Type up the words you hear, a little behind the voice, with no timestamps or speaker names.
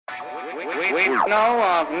We know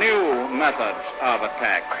of new methods of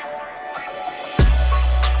attack.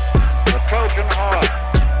 The Trojan horse,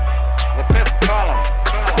 the fifth column.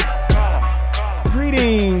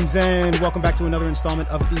 Greetings and welcome back to another installment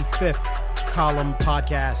of the Fifth Column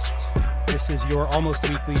podcast. This is your almost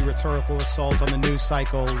weekly rhetorical assault on the news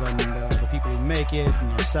cycle and the people who make it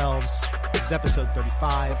and ourselves. This is episode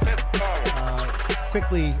 35.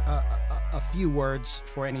 Quickly, a few words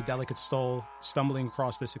for any delicate soul stumbling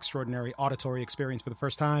across this extraordinary auditory experience for the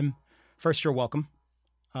first time. First, you're welcome.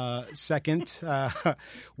 Second,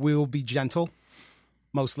 we'll be gentle,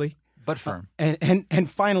 mostly. But firm. And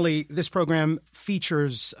finally, this program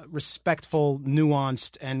features respectful,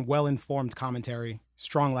 nuanced, and well-informed commentary,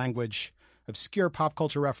 strong language, obscure pop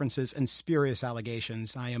culture references, and spurious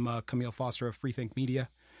allegations. I am Camille Foster of Freethink Media.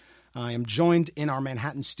 I am joined in our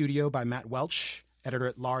Manhattan studio by Matt Welch,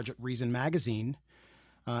 editor-at-large at Reason Magazine,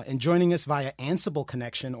 and joining us via Ansible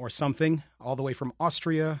connection or something, all the way from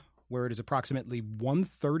Austria, where it is approximately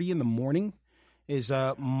 1:30 in the morning, is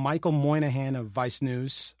Michael Moynihan of Vice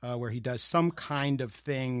News, where he does some kind of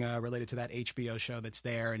thing related to that HBO show that's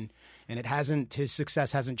there, and his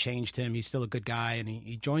success hasn't changed him. He's still a good guy, and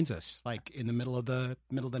he joins us like in the middle of the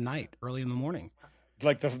night, early in the morning.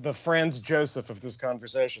 Like the Franz Joseph of this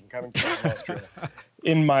conversation, coming from Austria,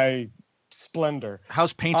 in my splendor.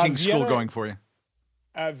 How's painting school going for you?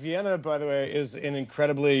 Vienna, by the way, is an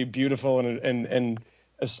incredibly beautiful and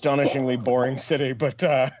astonishingly boring city, but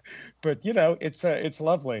you know, it's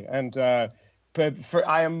lovely. And I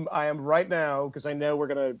am right now, because I know we're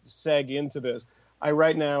going to seg into this. I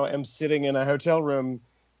right now am sitting in a hotel room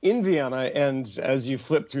in Vienna, and as you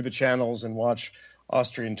flip through the channels and watch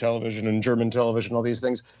Austrian television and German television, all these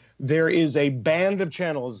things, there is a band of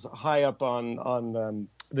channels high up on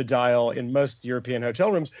the dial in most European hotel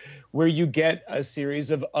rooms where you get a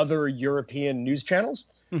series of other European news channels.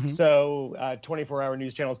 Mm-hmm. So 24-hour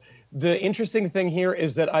news channels. The interesting thing here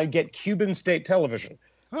is that I get Cuban state television.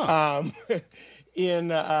 Oh.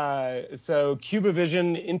 So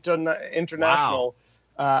Cubavision International,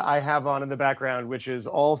 wow. I have on in the background, which is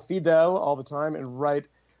all Fidel all the time. And right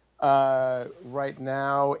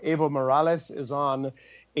now, Evo Morales is on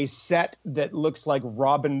a set that looks like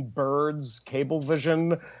Robin Bird's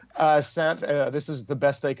Cablevision set. This is the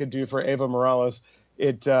best they could do for Evo Morales.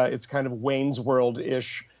 It's kind of Wayne's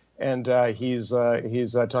World-ish, and he's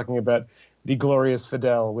talking about the glorious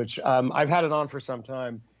Fidel, which I've had it on for some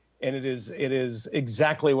time, and it is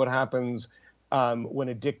exactly what happens when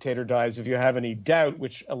a dictator dies. If you have any doubt,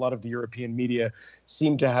 which a lot of the European media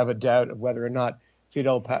seem to have a doubt of whether or not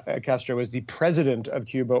Fidel Castro is the president of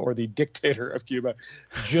Cuba or the dictator of Cuba,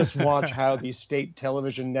 just watch how the state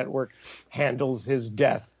television network handles his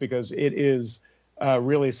death, because it is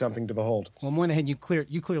really something to behold. Well, Moynihan, you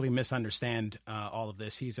clearly misunderstand all of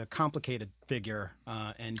this. He's a complicated figure,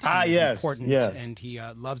 and he's important, and he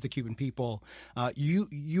loves the Cuban people.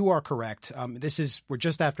 You are correct. We're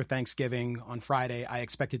just after Thanksgiving on Friday. I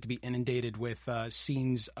expected to be inundated with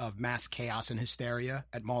scenes of mass chaos and hysteria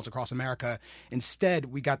at malls across America. Instead,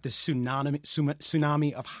 we got this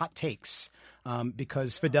tsunami of hot takes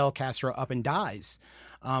because Fidel Castro up and dies.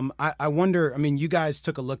 I wonder, I mean, you guys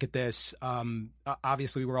took a look at this.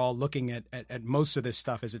 Obviously, we're all looking at most of this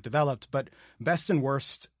stuff as it developed, but best and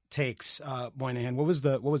worst takes, Moynihan, what was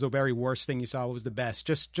the very worst thing you saw? What was the best?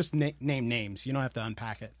 Just name names. You don't have to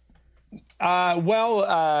unpack it.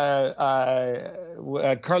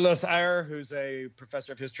 Carlos Ayer, who's a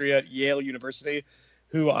professor of history at Yale University,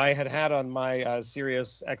 who I had on my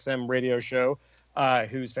Sirius XM radio show,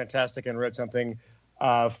 who's fantastic and wrote something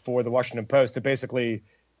for the Washington Post that basically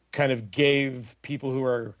kind of gave people who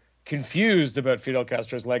are confused about Fidel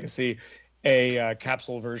Castro's legacy a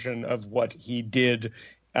capsule version of what he did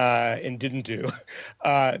and didn't do.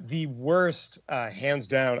 The worst, hands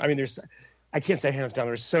down, I mean, I can't say hands down,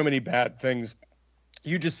 there's so many bad things.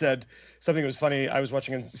 You just said something that was funny. I was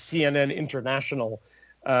watching CNN International,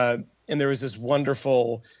 and there was this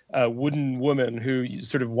wonderful wooden woman who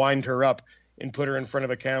sort of wind her up and put her in front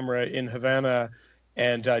of a camera in Havana.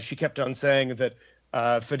 And she kept on saying that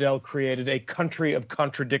Fidel created a country of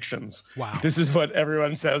contradictions. Wow. This is what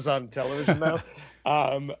everyone says on television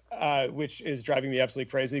now, which is driving me absolutely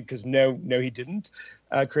crazy because no, he didn't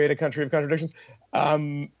create a country of contradictions.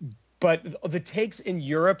 But the takes in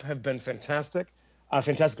Europe have been fantastic,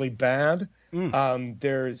 fantastically bad.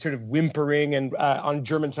 They're sort of whimpering. And on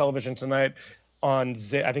German television tonight, I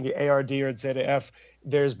think ARD or ZDF,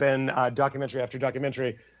 there's been documentary after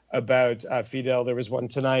documentary about Fidel. There was one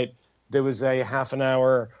tonight. There was a half an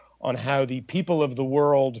hour on how the people of the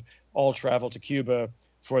world all travel to Cuba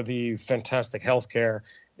for the fantastic healthcare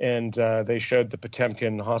and they showed the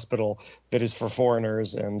Potemkin hospital that is for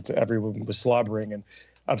foreigners, and everyone was slobbering and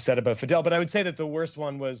upset about Fidel. But I would say that the worst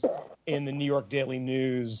one was in the New York Daily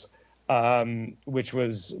News, which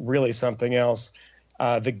was really something else.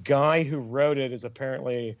 The guy who wrote it is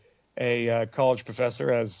apparently a college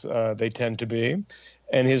professor, as they tend to be,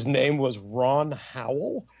 and his name was Ron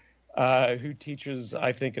Howell, who teaches,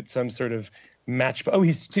 I think, at some sort of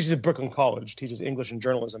he teaches at Brooklyn College, teaches English and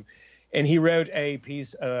journalism. And he wrote a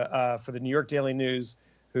piece for the New York Daily News,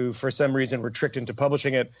 who for some reason were tricked into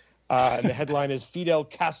publishing it. And the headline is Fidel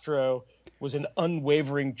Castro was an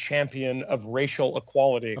unwavering champion of racial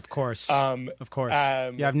equality. Of course.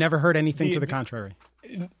 Yeah, I've never heard anything to the contrary.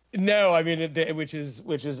 No, I mean, which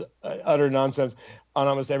is utter nonsense on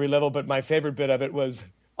almost every level. But my favorite bit of it was,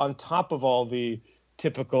 on top of all the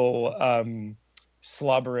typical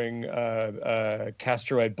slobbering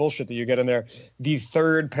Castroite bullshit that you get in there, the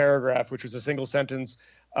third paragraph, which was a single sentence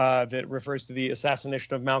that refers to the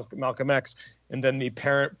assassination of Malcolm X, and then the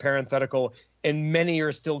parenthetical, and many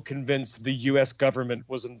are still convinced the U.S. government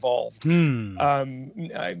was involved.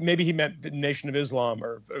 Maybe he meant the Nation of Islam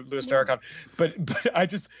or Louis Farrakhan, but I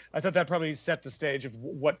thought that probably set the stage of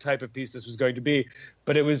what type of piece this was going to be.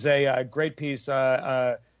 But it was a great piece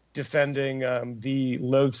defending the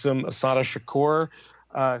loathsome Assata Shakur,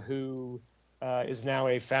 who is now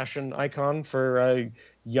a fashion icon for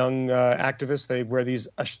young activists. They wear these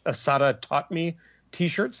Assata Taught Me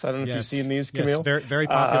T-shirts. I don't know if you've seen these, Camille. Yes, very, very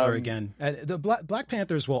popular again. The Black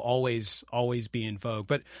Panthers will always be in vogue.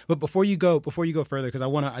 But before you go further, because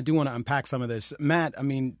I do want to unpack some of this, Matt. I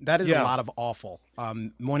mean, that is a lot of awful.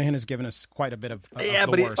 Moynihan has given us quite a bit of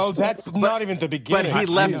the worst. That's not even the beginning.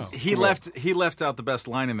 But he left out the best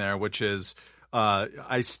line in there, which is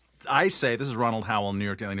I say, this is Ronald Howell, New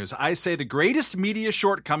York Daily News. I say the greatest media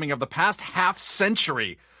shortcoming of the past half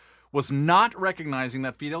century was not recognizing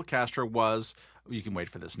that Fidel Castro was, you can wait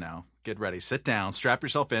for this now, get ready, sit down, strap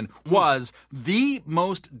yourself in, was the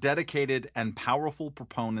most dedicated and powerful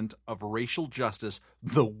proponent of racial justice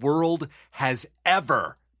the world has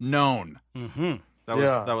ever known. Mm-hmm.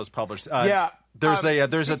 That was published.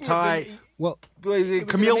 There's a tie. Well,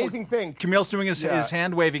 Camille, amazing thing. Camille's doing his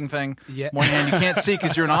hand waving thing. Yeah. Moynihan, you can't see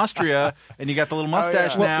because you're in Austria and you got the little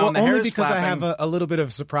mustache now. And the only hair is because flapping. I have a little bit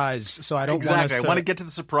of surprise, so I don't exactly. want I want to get to the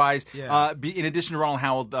surprise. Yeah. In addition to Ronald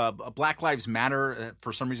Howell, Black Lives Matter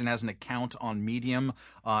for some reason has an account on Medium,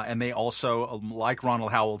 and they also, like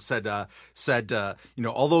Ronald Howell said,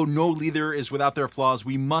 although no leader is without their flaws,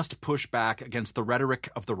 we must push back against the rhetoric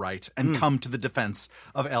of the right and come to the defense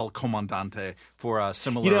of El Comandante for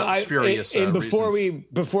similar spurious reasons.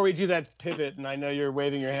 Before we do that pivot, and I know you're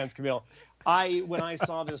waving your hands, Camille, when I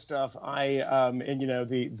saw this stuff,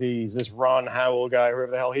 this Ron Howell guy, whoever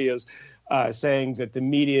the hell he is, saying that the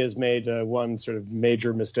media has made one sort of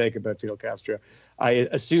major mistake about Fidel Castro. I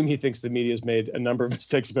assume he thinks the media has made a number of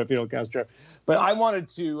mistakes about Fidel Castro. But I wanted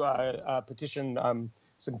to petition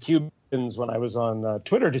some Cubans when I was on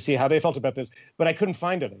Twitter to see how they felt about this, but I couldn't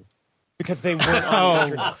find any. Because they weren't on the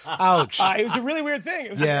internet. Ouch. It was a really weird thing.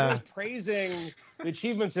 It was praising the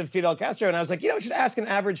achievements of Fidel Castro. And I was like, I should ask an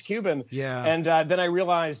average Cuban. Yeah. And then I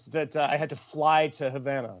realized that I had to fly to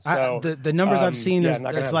Havana. So the numbers I've seen,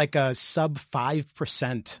 it's like a sub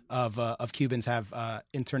 5% of Cubans have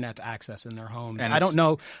internet access in their homes. And I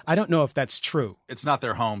don't know if that's true. It's not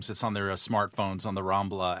their homes. It's on their smartphones on the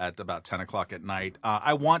Rambla at about 10 o'clock at night.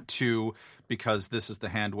 I want to, because this is the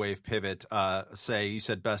hand wave pivot, say you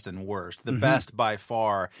said best and worst. The best by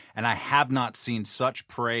far, and I have not seen such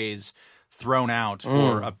praise thrown out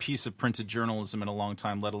for a piece of printed journalism in a long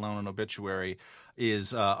time, let alone an obituary,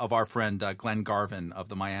 is of our friend Glenn Garvin of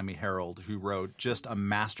the Miami Herald, who wrote just a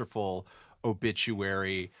masterful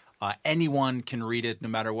obituary. Anyone can read it, no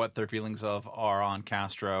matter what their feelings are on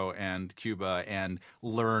Castro and Cuba, and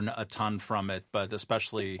learn a ton from it, but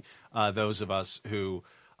especially those of us who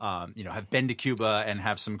have been to Cuba and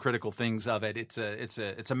have some critical things of it.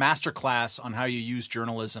 It's a master class on how you use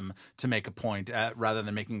journalism to make a point, rather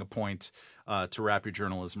than making a point to wrap your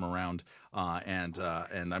journalism around. And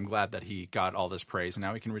I'm glad that he got all this praise, and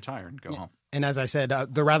now he can retire and go home. And as I said,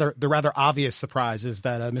 the rather obvious surprise is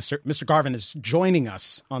that Mr. Garvin is joining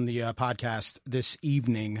us on the podcast this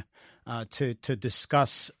evening to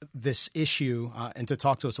discuss this issue and to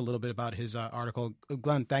talk to us a little bit about his article.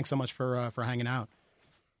 Glenn, thanks so much for hanging out.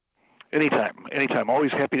 Anytime.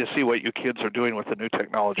 Always happy to see what you kids are doing with the new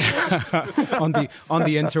technology. on the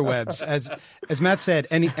interwebs. As Matt said,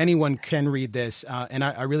 anyone can read this. And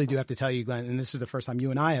I really do have to tell you, Glenn, and this is the first time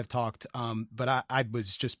you and I have talked, but I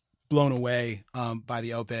was just blown away by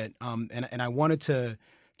the obit. And I wanted to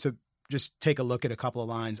just take a look at a couple of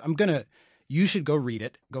lines. I'm going to, You should go read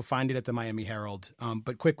it. Go find it at the Miami Herald.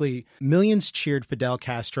 But quickly, millions cheered Fidel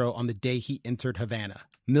Castro on the day he entered Havana.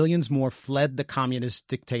 Millions more fled the communist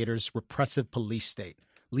dictator's repressive police state,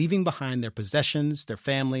 leaving behind their possessions, their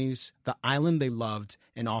families, the island they loved,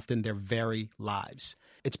 and often their very lives.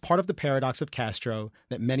 It's part of the paradox of Castro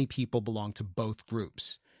that many people belong to both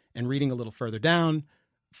groups. And reading a little further down,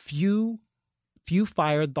 few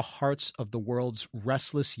fired the hearts of the world's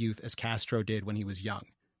restless youth as Castro did when he was young.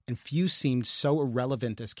 And few seemed so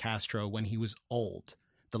irrelevant as Castro when he was old,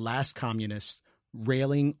 the last communist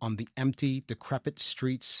railing on the empty, decrepit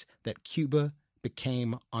streets that Cuba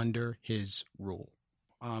became under his rule.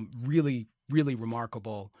 Really, really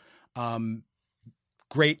remarkable.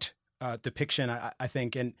 Great depiction, I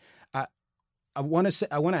think. And I want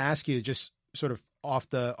to ask you, just sort of off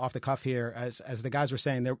the cuff here, as the guys were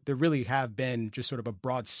saying, there really have been just sort of a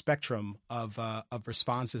broad spectrum of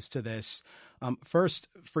responses to this. First,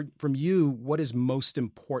 from you, what is most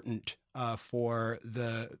important for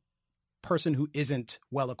the person who isn't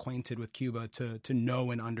well acquainted with Cuba to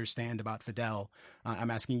know and understand about Fidel?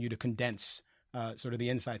 I'm asking you to condense sort of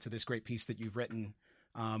the insights of this great piece that you've written,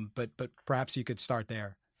 but perhaps you could start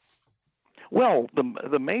there. Well,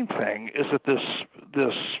 the main thing is that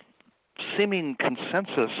this seeming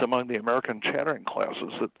consensus among the American chattering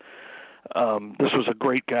classes that this was a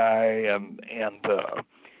great guy and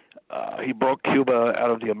he broke Cuba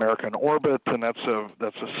out of the American orbit, and that's a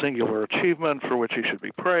singular achievement for which he should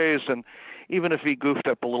be praised. And even if he goofed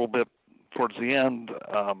up a little bit towards the end,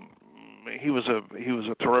 he was a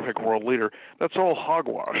terrific world leader. That's all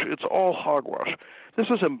hogwash. It's all hogwash. This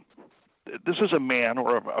is a man,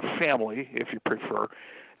 or a family, if you prefer,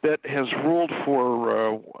 that has ruled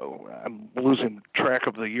for, I'm losing track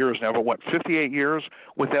of the years now, but 58 years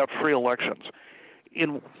without free elections.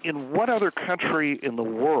 In what other country in the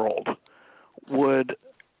world would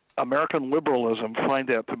American liberalism find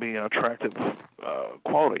that to be an attractive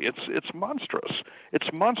quality? It's monstrous. It's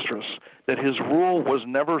monstrous that his rule was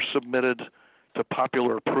never submitted to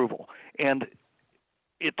popular approval. And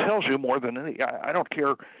it tells you more than any. I don't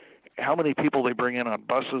care how many people they bring in on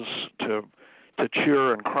buses to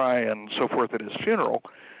cheer and cry and so forth at his funeral.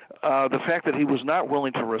 The fact that he was not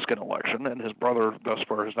willing to risk an election, and his brother thus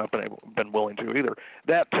far has not been willing to either,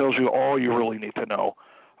 that tells you all you really need to know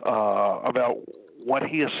about what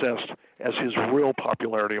he assessed as his real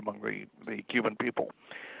popularity among the Cuban people.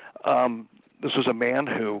 This is a man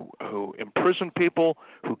who imprisoned people,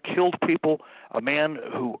 who killed people, a man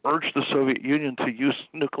who urged the Soviet Union to use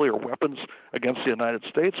nuclear weapons against the United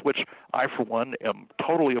States, which I, for one, am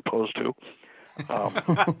totally opposed to.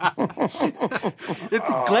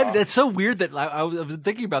 Glenn, that's so weird that I was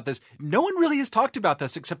thinking about this. No one really has talked about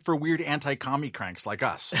this except for weird anti-commie cranks like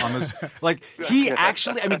us. On this, like he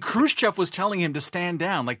actually, I mean, Khrushchev was telling him to stand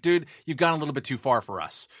down. Like, dude, you've gone a little bit too far for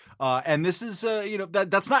us. And this is,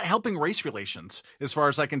 that's not helping race relations, as far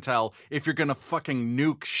as I can tell. If you're gonna fucking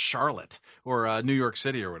nuke Charlotte or New York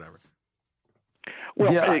City or whatever.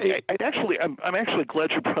 Well, yeah, I'm actually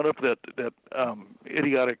glad you brought up that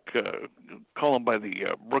idiotic column by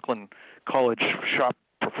the Brooklyn College shop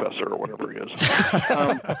professor or whatever he is.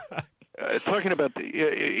 Talking about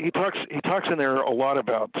he talks in there a lot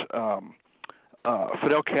about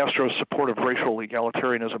Fidel Castro's support of racial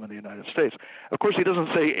egalitarianism in the United States. Of course, he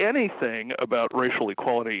doesn't say anything about racial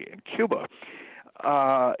equality in Cuba.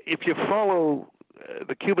 If you follow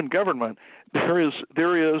the Cuban government, there is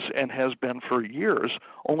and has been for years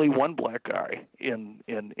only one black guy in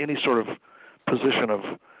any sort of position of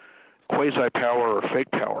quasi power or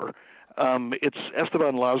fake power. It's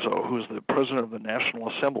Esteban Lazo, who's the president of the National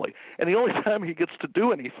Assembly, and the only time he gets to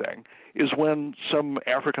do anything is when some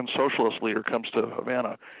African socialist leader comes to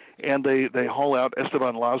Havana, and they haul out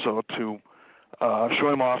Esteban Lazo to show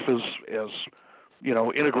him off as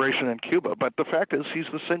integration in Cuba. But the fact is, he's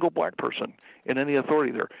the single black person in any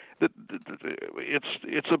authority there.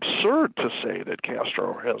 It's absurd to say that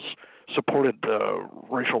Castro has supported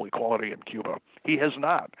racial equality in Cuba. He has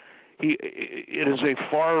not. It is a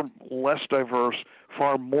far less diverse,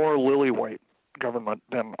 far more lily-white government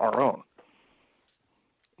than our own.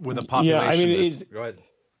 With a population. Go ahead.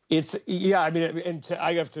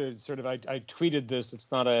 I have to sort of. I tweeted this.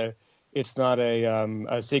 It's not a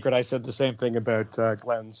secret. I said the same thing about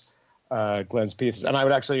Glenn's pieces, and I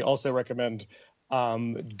would actually also recommend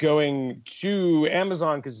going to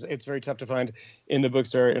Amazon, because it's very tough to find in the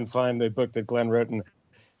bookstore, and find the book that Glenn wrote in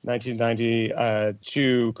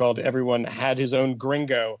 1992 called "Everyone Had His Own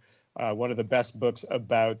Gringo," one of the best books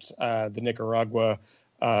about the Nicaragua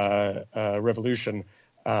revolution.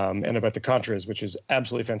 and about the Contras, which is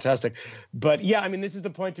absolutely fantastic. But yeah, I mean, this is the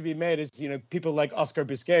point to be made is, people like Oscar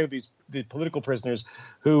Biscay, the political prisoners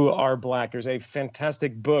who are black. There's a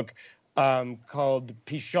fantastic book called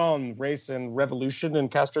Pichon, Race and Revolution in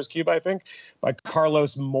Castro's Cuba, I think, by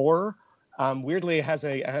Carlos Moore. Weirdly, it has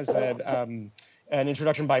an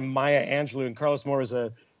introduction by Maya Angelou, and Carlos Moore is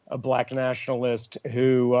a black nationalist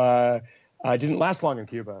who didn't last long in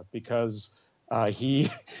Cuba because he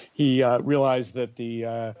realized that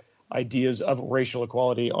the ideas of racial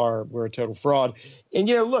equality were a total fraud. And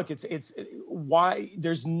look, it's why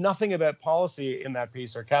there's nothing about policy in that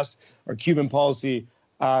piece or Cuban policy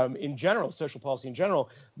in general, social policy in general.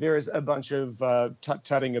 There is a bunch of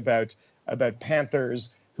tutting about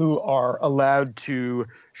Panthers who are allowed to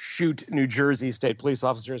shoot New Jersey state police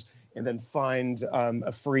officers and then find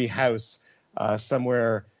a free house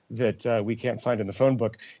somewhere that we can't find in the phone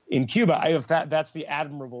book. In Cuba, that's the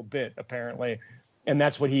admirable bit, apparently. And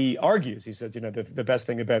that's what he argues. He says, the best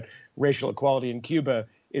thing about racial equality in Cuba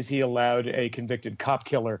is he allowed a convicted cop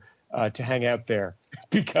killer to hang out there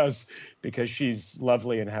because she's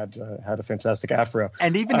lovely and had a fantastic afro.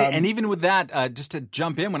 And even with that, just to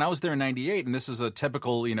jump in, when I was there in '98, and this is a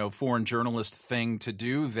typical foreign journalist thing to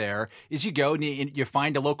do there, is you go and you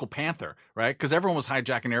find a local Panther, right? Because everyone was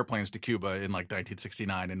hijacking airplanes to Cuba in like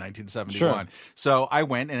 1969 and 1971. Sure. So I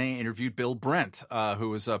went and I interviewed Bill Brent,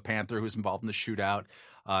 who was a Panther who was involved in the shootout.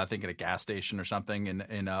 I think at a gas station or something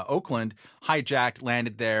in Oakland, hijacked,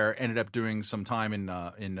 landed there, ended up doing some time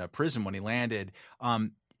in prison when he landed.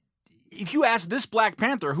 If you ask this Black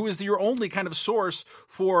Panther, who is your only kind of source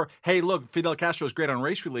for, hey, look, Fidel Castro is great on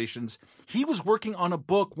race relations, he was working on a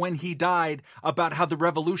book when he died about how the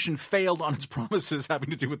revolution failed on its promises having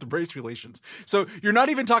to do with the race relations. So you're not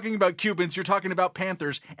even talking about Cubans, you're talking about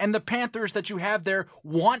Panthers, and the Panthers that you have there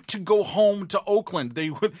want to go home to Oakland.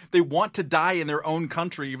 They want to die in their own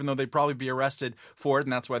country, even though they'd probably be arrested for it,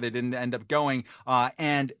 and that's why they didn't end up going,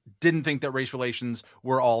 and didn't think that race relations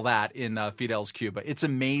were all that in Fidel's Cuba. It's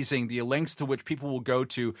amazing the lengths to which people will go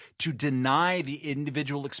to deny the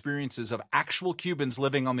individual experiences of actual Cubans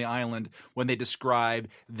living on the island when they describe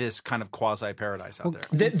this kind of quasi-paradise out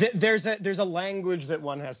there. There's a language that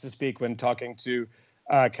one has to speak when talking to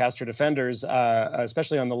Castro defenders,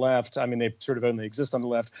 especially on the left. I mean, they sort of only exist on the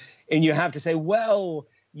left. And you have to say, well,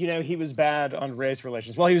 he was bad on race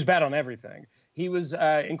relations. Well, he was bad on everything. He was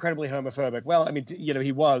incredibly homophobic. Well, I mean,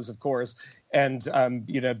 he was, of course, and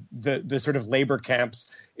the sort of labor camps,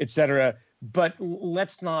 et cetera. But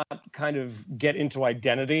let's not kind of get into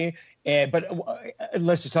identity. But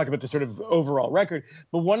let's just talk about the sort of overall record.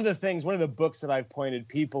 But one of the books that I've pointed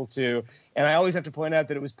people to, and I always have to point out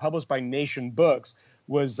that it was published by Nation Books,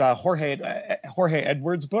 was Jorge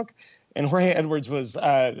Edwards' book. And Jorge Edwards was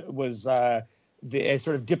a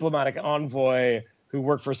sort of diplomatic envoy who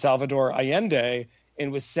worked for Salvador Allende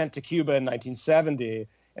and was sent to Cuba in 1970.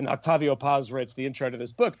 And Octavio Paz writes the intro to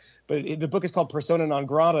this book. But the book is called Persona Non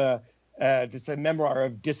Grata. It's a memoir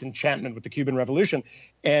of disenchantment with the Cuban Revolution.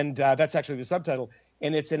 And that's actually the subtitle.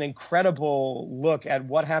 And it's an incredible look at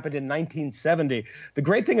what happened in 1970. The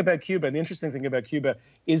great thing about Cuba, and the interesting thing about Cuba,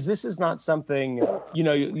 is this is not something,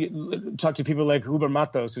 you talk to people like Huber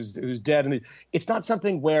Matos, who's dead, and it's not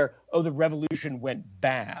something where, the revolution went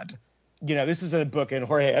bad. This is a book, and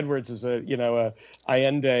Jorge Edwards is a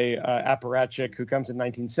Allende apparatchik who comes in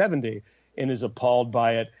 1970 and is appalled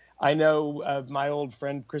by it. I know my old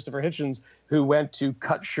friend Christopher Hitchens, who went to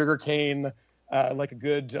cut sugarcane like a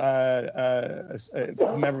good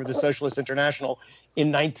member of the Socialist International in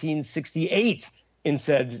 1968 and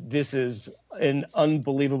said, this is an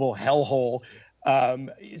unbelievable hellhole.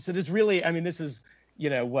 So there's really, this is,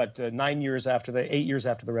 8 years after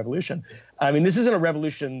the revolution. This isn't a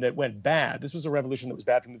revolution that went bad. This was a revolution that was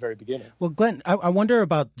bad from the very beginning. Well, Glenn, I wonder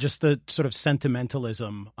about just the sort of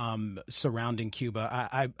sentimentalism surrounding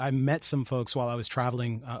Cuba. I met some folks while I was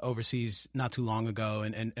traveling overseas not too long ago,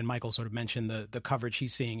 and Michael sort of mentioned the coverage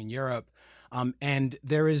he's seeing in Europe. And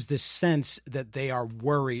there is this sense that they are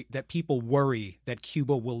worried, that people worry that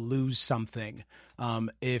Cuba will lose something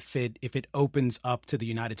if it opens up to the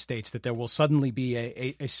United States, that there will suddenly be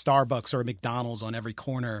a Starbucks or a McDonald's on every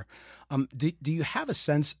corner. Do you have a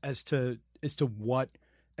sense as to what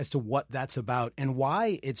that's about, and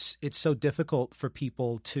why it's so difficult for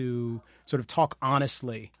people to sort of talk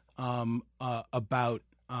honestly about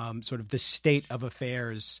sort of the state of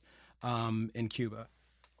affairs in Cuba?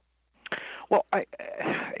 Well, I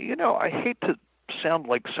hate to sound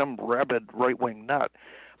like some rabid right-wing nut,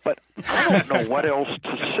 but I don't know what else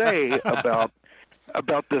to say about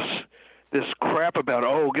this crap about,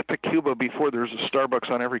 get to Cuba before there's a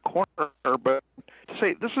Starbucks on every corner. But to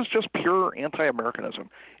say this is just pure anti-Americanism.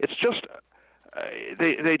 It's just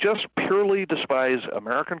they just purely despise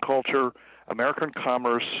American culture, American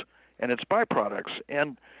commerce, and its byproducts.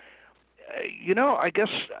 And I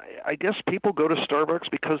guess people go to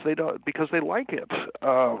Starbucks because they like it.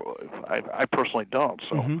 I personally don't.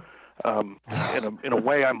 So. Mm-hmm. In a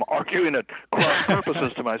way, I'm arguing at cross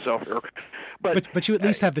purposes to myself here, but you at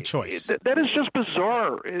least have the choice. That is just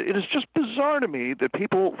bizarre. It is just bizarre to me that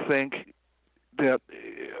people think that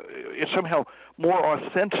it's somehow more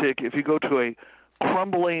authentic if you go to a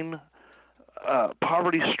crumbling,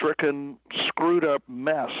 poverty-stricken, screwed-up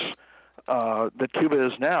mess that Cuba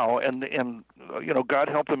is now, and God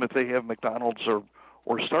help them if they have McDonald's or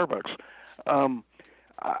Starbucks.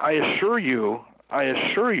 I assure you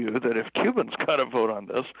that if Cubans got a vote on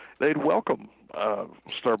this, they'd welcome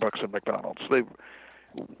Starbucks and McDonald's. They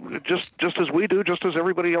just as we do, just as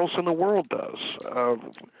everybody else in the world does.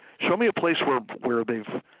 Show me a place where they've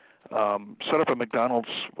set up a McDonald's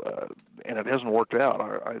and it hasn't worked out.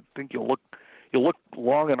 I think you'll look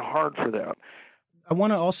long and hard for that. I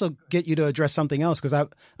want to also get you to address something else because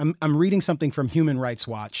I'm reading something from Human Rights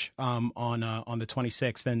Watch on the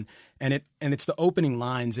 26th, and it's the opening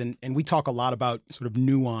lines, and we talk a lot about sort of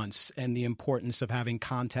nuance and the importance of having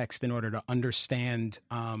context in order to understand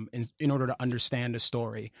in order to understand a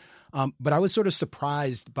story. But I was sort of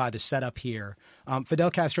surprised by the setup here.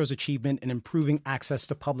 Fidel Castro's achievement in improving access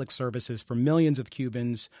to public services for millions of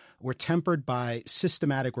Cubans were tempered by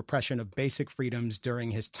systematic repression of basic freedoms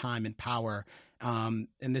during his time in power. And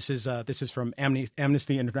this is from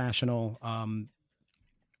Amnesty International.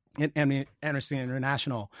 Amnesty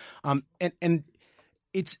International. And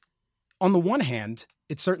it's, on the one hand,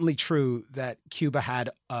 it's certainly true that Cuba had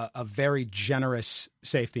a very generous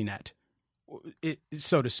safety net,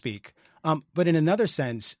 so to speak. But in another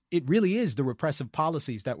sense, it really is the repressive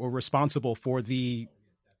policies that were responsible for the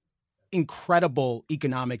incredible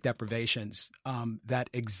economic deprivations that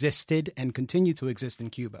existed and continue to exist in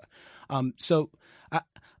Cuba. So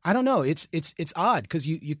I don't know. It's odd because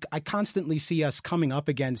I constantly see us coming up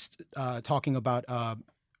against talking about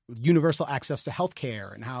universal access to health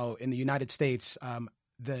care and how in the United States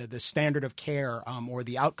the standard of care or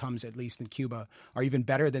the outcomes, at least in Cuba, are even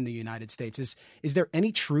better than the United States. Is there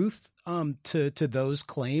any truth to those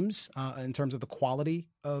claims in terms of the quality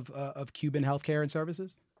of Cuban healthcare and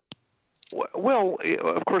services? Well,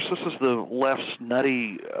 of course, this is the left's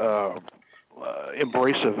nutty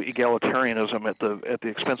embrace of egalitarianism at the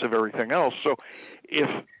expense of everything else. So, if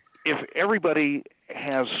everybody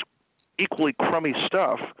has equally crummy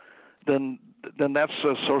stuff, then that's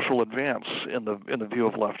a social advance in the view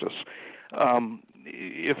of leftists.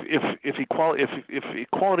 If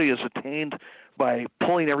equality is attained by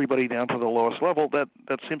pulling everybody down to the lowest level, that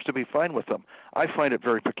seems to be fine with them. I find it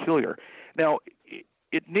very peculiar. Now,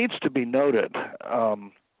 it needs to be noted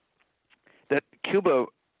that Cuba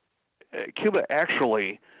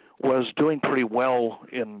actually was doing pretty well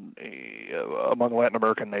among Latin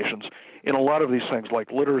American nations in a lot of these things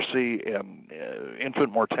like literacy and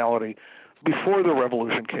infant mortality before the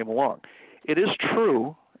revolution came along. It is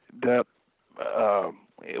true that,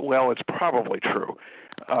 it's probably true.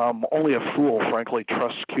 Only a fool, frankly,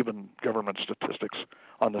 trusts Cuban government statistics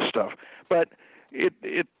on this stuff. But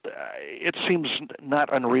it seems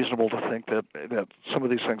not unreasonable to think that some of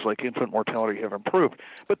these things like infant mortality have improved.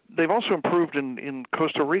 But they've also improved in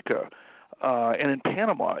Costa Rica and in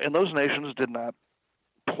Panama. And those nations did not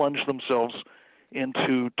plunge themselves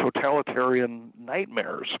into totalitarian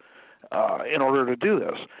nightmares in order to do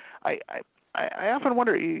this. I often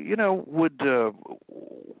wonder,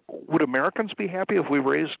 would Americans be happy if we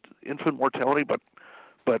raised infant mortality but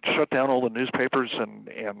shut down all the newspapers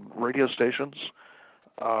and radio stations?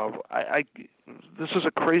 This is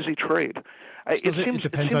a crazy trade. It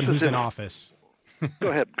depends on who's in office. Go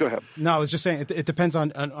ahead. No, I was just saying it depends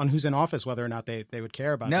on who's in office whether or not they would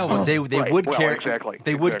care about that. No, they would care. Exactly.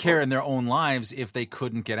 They would care in their own lives if they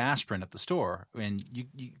couldn't get aspirin at the store, and you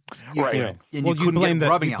right. And you couldn't get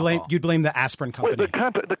rubbing alcohol. You'd blame the aspirin company.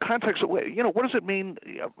 Well, the context of what does it mean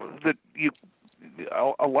that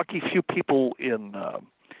a lucky few people in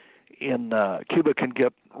Cuba can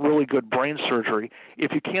get really good brain surgery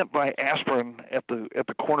if you can't buy aspirin at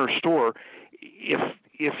the corner store?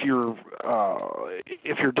 If your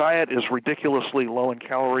diet is ridiculously low in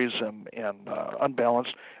calories and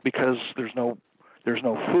unbalanced because there's no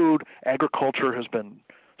food, agriculture has been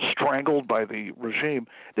strangled by the regime.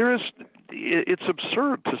 It's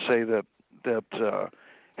absurd to say that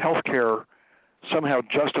healthcare somehow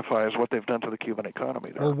justifies what they've done to the Cuban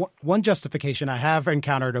economy there. Well, one justification I have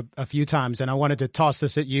encountered a few times, and I wanted to toss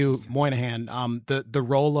this at you, Moynihan, the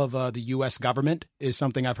role of the U.S. government is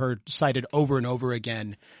something I've heard cited over and over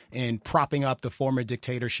again in propping up the former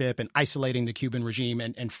dictatorship and isolating the Cuban regime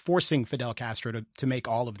and forcing Fidel Castro to make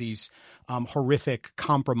all of these horrific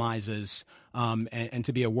compromises and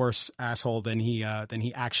to be a worse asshole than he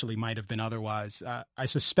actually might have been otherwise. I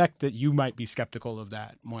suspect that you might be skeptical of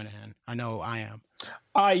that, Moynihan. I know I am.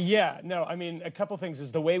 Yeah, no, I mean, a couple things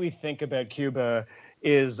is the way we think about Cuba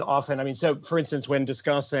is often, I mean, so for instance, when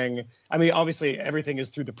discussing, I mean, obviously everything is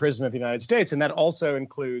through the prism of the United States, and that also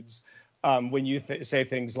includes when you say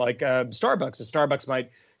things like Starbucks. A Starbucks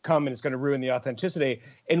might come and it's going to ruin the authenticity.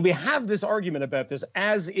 And we have this argument about this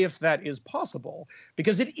as if that is possible,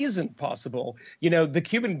 because it isn't possible. You know, the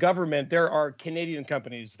Cuban government, there are Canadian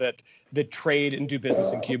companies that trade and do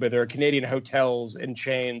business in Cuba. There are Canadian hotels and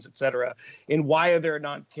chains, et cetera. And why are there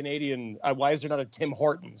not Canadian, why is there not a Tim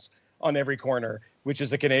Hortons on every corner, which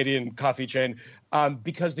is a Canadian coffee chain?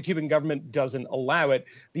 Because the Cuban government doesn't allow it.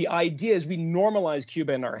 The idea is we normalize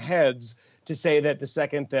Cuba in our heads to say that the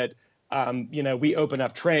second that we open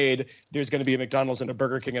up trade, there's going to be a McDonald's and a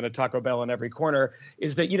Burger King and a Taco Bell on every corner,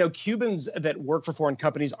 is that, Cubans that work for foreign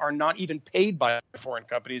companies are not even paid by foreign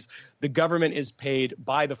companies. The government is paid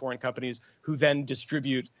by the foreign companies who then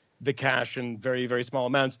distribute the cash in very, very small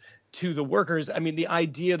amounts to the workers. I mean, the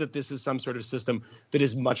idea that this is some sort of system that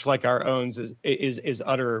is much like our own is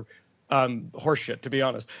utter horseshit, to be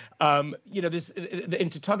honest. And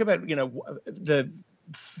to talk about, the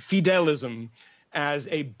Fidelism as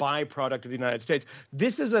a byproduct of the United States.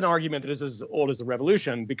 This is an argument that is as old as the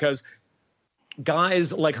revolution, because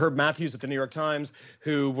guys like Herb Matthews at the New York Times,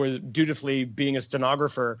 who were dutifully being a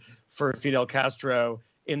stenographer for Fidel Castro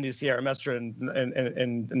in the Sierra Maestra in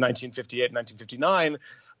 1958, 1959,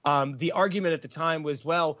 the argument at the time was,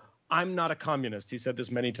 well, I'm not a communist. He said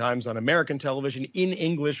this many times on American television in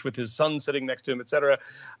English with his son sitting next to him, et cetera.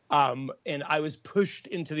 And I was pushed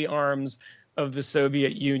into the arms of the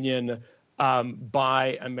Soviet Union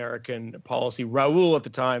by American policy. Raul at the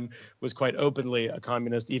time was quite openly a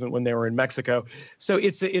communist, even when they were in Mexico. So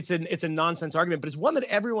it's a nonsense argument, but it's one that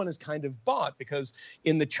everyone has kind of bought, because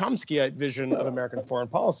in the Chomskyite vision of American foreign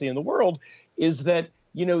policy in the world is that,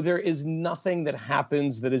 there is nothing that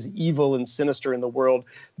happens that is evil and sinister in the world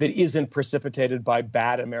that isn't precipitated by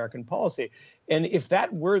bad American policy. And if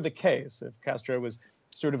that were the case, if Castro was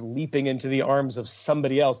sort of leaping into the arms of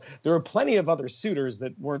somebody else, there were plenty of other suitors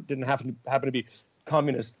that didn't happen to be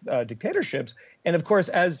communist dictatorships. And of course,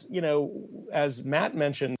 as Matt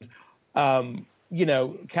mentioned,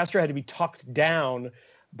 Castro had to be talked down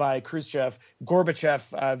by Khrushchev.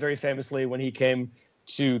 Gorbachev, very famously, when he came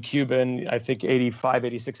to Cuba in, I think, 85,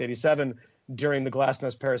 86, 87, during the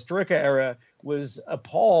Glasnost Perestroika era, was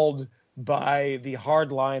appalled by the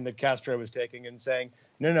hard line that Castro was taking and saying,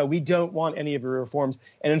 no, we don't want any of your reforms.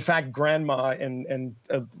 And in fact, Grandma and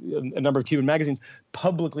a number of Cuban magazines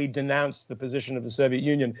publicly denounced the position of the Soviet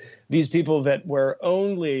Union. These people that were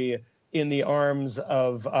only in the arms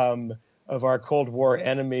of our Cold War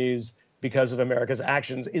enemies because of America's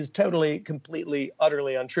actions is totally, completely,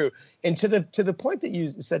 utterly untrue. And to the point that you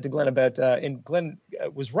said to Glenn about, and Glenn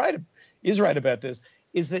is right about this,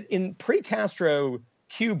 is that in pre-Castro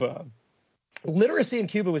Cuba, literacy in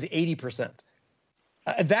Cuba was 80%.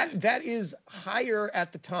 That is higher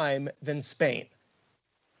at the time than Spain.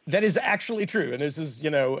 That is actually true. And this is,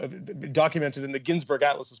 documented in the Ginsburg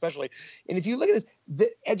Atlas especially. And if you look at this, the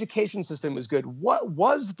education system was good. What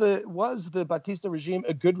was the Batista regime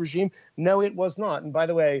a good regime? No, it was not. And by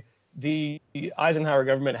the way, the Eisenhower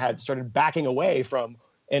government had started backing away from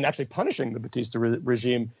and actually punishing the Batista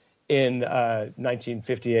regime in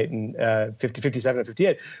 1958 and 57 and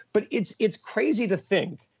 58. But it's crazy to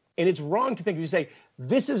think, and it's wrong to think, if you say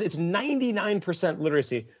it's 99%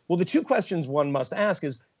 literacy. Well, the two questions one must ask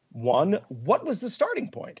is, one, what was the starting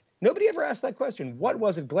point? Nobody ever asked that question. What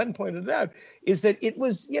was it? Glenn pointed it out, is that it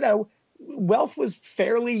was, wealth was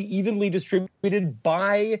fairly evenly distributed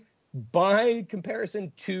by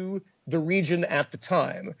comparison to the region at the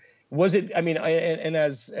time. Was it, and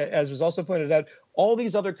as was also pointed out, all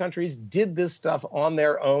these other countries did this stuff on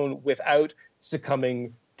their own without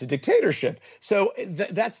succumbing to dictatorship. So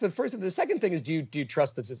that's the first thing. The second thing is, do you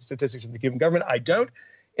trust the statistics from the Cuban government? I don't.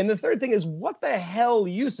 And the third thing is, what the hell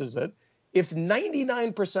use is it if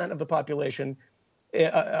 99% of the population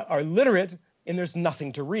are literate and there's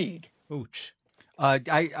nothing to read? Ouch.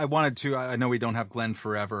 I wanted to, I know we don't have Glenn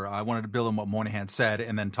forever. I wanted to build on what Moynihan said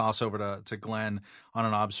and then toss over to Glenn on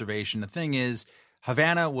an observation. The thing is,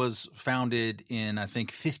 Havana was founded in, I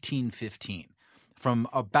think, 1515. from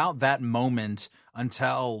about that moment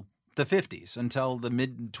until the 50s, until the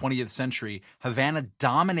mid 20th century, Havana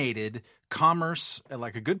dominated commerce,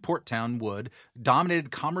 like a good port town would,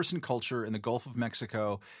 dominated commerce and culture in the Gulf of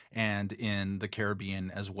Mexico and in the Caribbean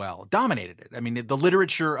as well. Dominated it. I mean, the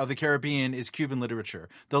literature of the Caribbean is Cuban literature.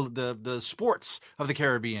 The sports of the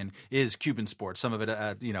Caribbean is Cuban sports. Some of it,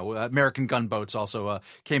 American gunboats also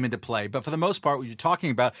came into play. But for the most part, what you're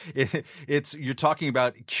talking about, you're talking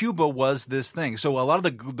about Cuba was this thing. So a lot of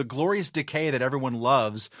the glorious decay that everyone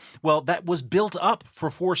loves, well, that was built up for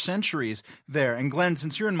 4 centuries there. And Glenn,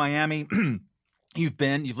 since you're in Miami, you've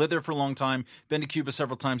lived there for a long time, been to Cuba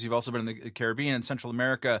several times. You've also been in the Caribbean and Central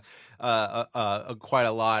America quite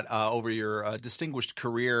a lot over your distinguished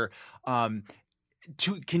career. Can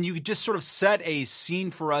you just sort of set a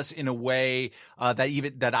scene for us in a way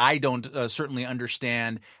that I don't certainly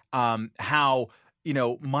understand how,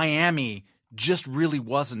 Miami just really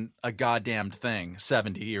wasn't a goddamn thing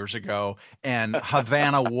 70 years ago, and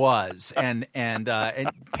Havana was, and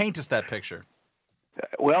paint us that picture.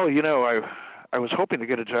 Well, I was hoping to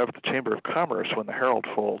get a job at the Chamber of Commerce when the Herald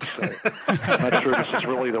folds. I'm not sure this is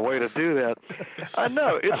really the way to do that.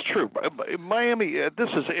 No, it's true. Miami, this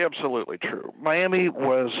is absolutely true. Miami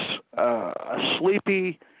was a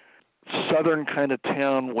sleepy southern kind of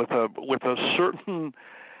town with a certain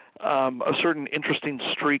interesting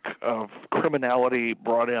streak of criminality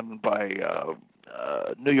brought in by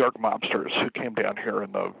New York mobsters who came down here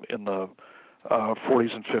in the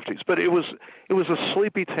 40s and 50s. But it was a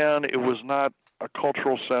sleepy town. It was not a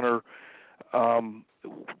cultural center.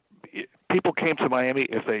 People came to Miami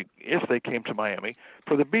if they came to Miami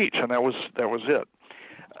for the beach, and that was it.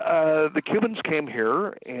 The Cubans came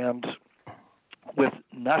here and with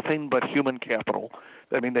nothing but human capital.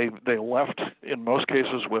 I mean, they left in most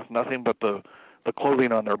cases with nothing but the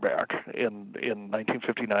clothing on their back in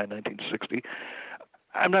 1959, 1960.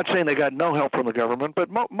 I'm not saying they got no help from the government, but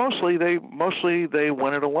mostly they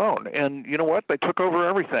went it alone. And you know what? They took over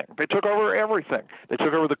everything. They took over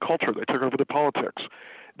the culture. They took over the politics.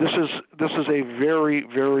 This is a very,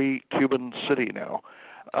 very Cuban city now.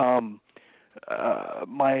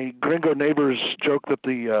 My gringo neighbors joke that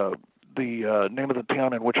the name of the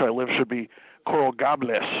town in which I live should be Coral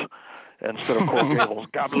Gables instead of Coral Gables.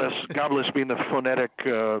 Gables being the phonetic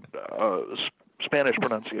Spanish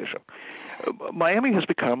pronunciation. Miami has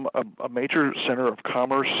become a major center of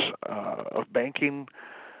commerce, of banking.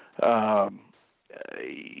 There's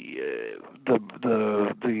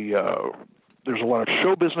a lot of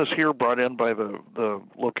show business here brought in by the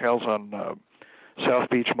locales on South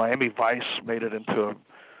Beach. Miami Vice made it into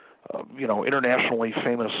a internationally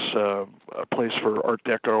famous place for Art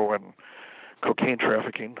Deco and cocaine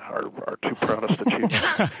trafficking, our two proudest achievements.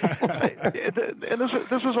 And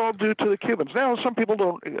this is all due to the Cubans. Now, some people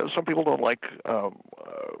don't like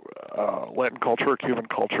Latin culture or Cuban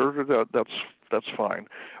culture. That's fine.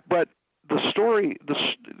 But the story,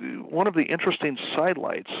 one of the interesting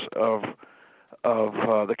sidelights of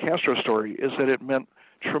the Castro story is that it meant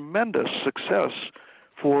tremendous success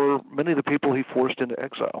for many of the people he forced into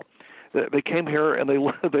exile. They came here and they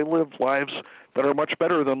lived lives that are much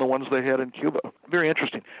better than the ones they had in Cuba. Very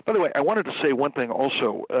interesting. By the way, I wanted to say one thing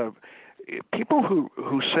also. People who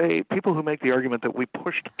make the argument that we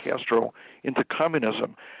pushed Castro into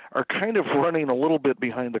communism are kind of running a little bit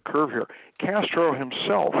behind the curve here. Castro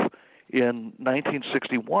himself in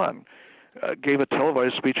 1961 gave a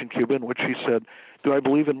televised speech in Cuba in which he said, "Do I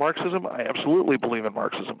believe in Marxism? I absolutely believe in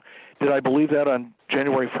Marxism. Did I believe that on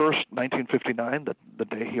January 1st, 1959, the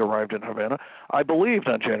day he arrived in Havana? I believed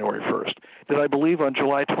on January 1st. Did I believe on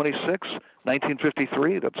July 26,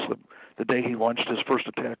 1953? That's the day he launched his first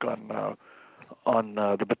attack on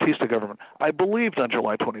the Batista government. I believed on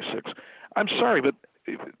July 26. I'm sorry, but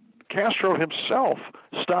Castro himself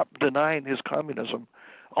stopped denying his communism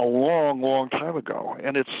a long, long time ago,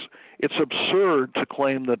 and it's absurd to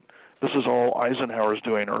claim that this is all Eisenhower's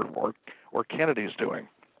doing or Kennedy's doing.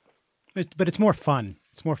 But it's more fun.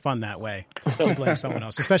 It's more fun that way to blame someone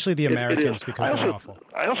else, especially the Americans, because they're awful.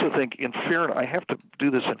 I also think, in fairness, I have to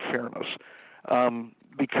do this in fairness,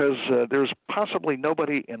 because there's possibly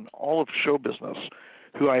nobody in all of show business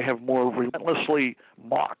who I have more relentlessly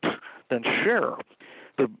mocked than Cher,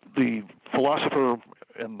 the philosopher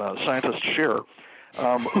and scientist Cher,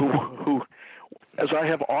 who, as I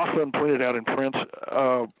have often pointed out in print,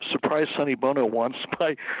 surprised Sonny Bono once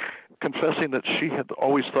by confessing that she had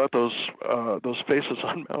always thought those faces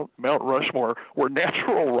on Mount Rushmore were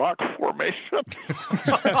natural rock formation.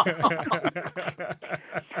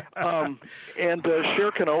 And Cher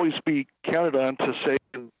can always be counted on to say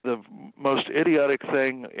the most idiotic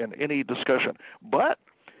thing in any discussion. But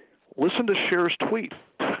Listen to Cher's tweet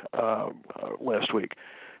last week.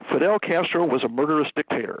 Fidel Castro was a murderous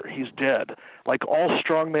dictator. He's dead. Like all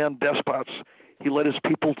strongman despots, he let his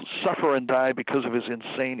people suffer and die because of his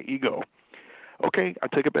insane ego. Okay, I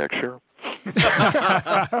take it back, Cher.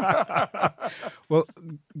 Well,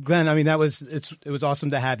 Glenn, I mean, it was awesome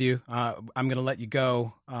to have you. I'm going to let you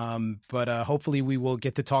go, but hopefully we will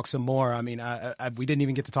get to talk some more. I mean, we didn't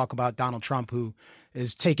even get to talk about Donald Trump, who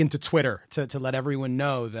is taken to Twitter to let everyone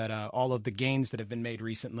know that all of the gains that have been made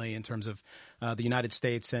recently in terms of the United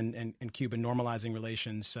States and Cuba normalizing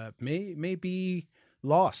relations may be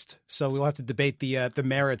lost. So we'll have to debate the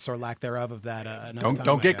merits or lack thereof of that.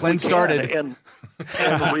 Don't get Glenn started. And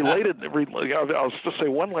related, I'll just say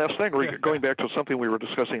one last thing, going back to something we were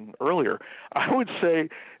discussing earlier. I would say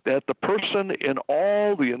that the person in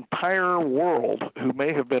all the entire world who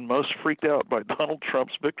may have been most freaked out by Donald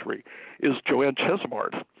Trump's victory is Joanne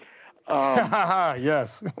Chesmart.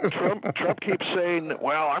 Yes. Trump keeps saying,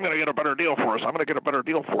 well, I'm going to get a better deal for us. I'm going to get a better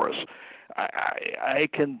deal for us. I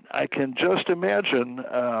can just imagine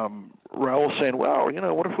Raul saying, well,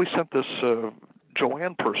 what if we sent this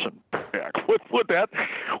Joanne person back? Would that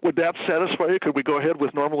satisfy you? Could we go ahead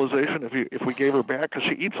with normalization if we gave her back? Because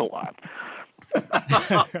she eats a lot.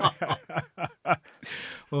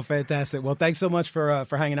 Well, fantastic. Well, thanks so much for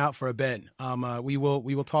hanging out for a bit. We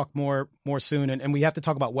will talk more soon, and we have to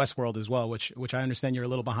talk about Westworld as well, which I understand you're a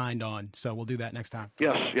little behind on. So we'll do that next time.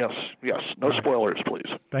 Yes. No spoilers, please.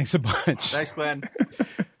 Thanks a bunch. Thanks, Glenn.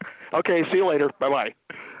 Okay, see you later. Bye-bye.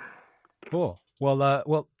 Cool. Well,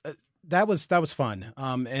 that was fun.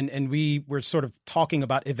 And we were sort of talking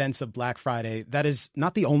about events of Black Friday. That is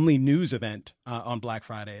not the only news event on Black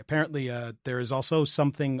Friday. Apparently, there is also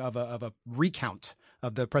something of a recount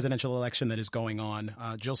of the presidential election that is going on.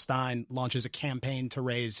 Jill Stein launches a campaign to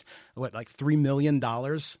raise like $3 million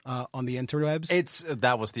on the interwebs.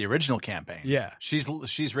 That was the original campaign. Yeah,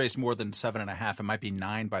 she's raised more than 7.5. It might be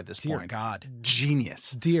 9 by this point. Dear God,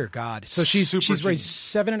 genius. Dear God. So she's raised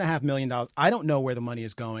 $7.5 million. I don't know where the money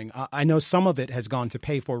is going. I know some of it has gone to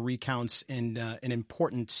pay for recounts in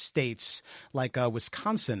important states like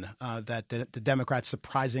Wisconsin that the Democrats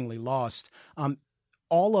surprisingly lost.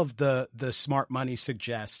 All of the smart money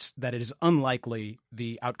suggests that it is unlikely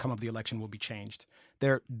the outcome of the election will be changed.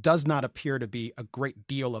 There does not appear to be a great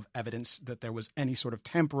deal of evidence that there was any sort of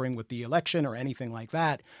tampering with the election or anything like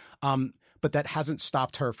that. But that hasn't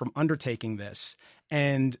stopped her from undertaking this.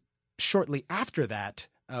 And shortly after that,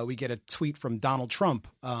 we get a tweet from Donald Trump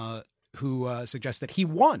who suggests that he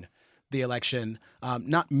won the election,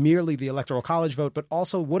 not merely the Electoral College vote, but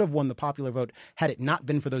also would have won the popular vote had it not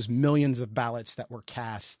been for those millions of ballots that were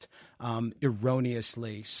cast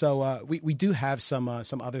erroneously. So we do have some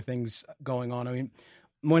other things going on. I mean,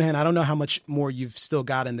 Moynihan, I don't know how much more you've still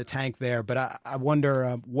got in the tank there, but I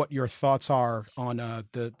wonder what your thoughts are on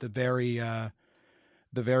the very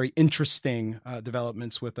interesting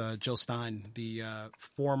developments with Jill Stein, the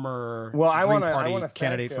former Green Party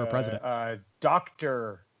candidate for president.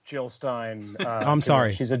 Dr. Jill Stein. I'm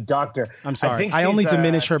sorry. She's a doctor. I'm sorry. I only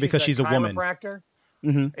diminish her because she's a woman.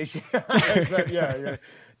 Mm-hmm. Yeah,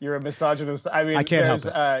 you're a misogynist. I mean, I can't help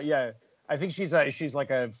it. Yeah, I think she's like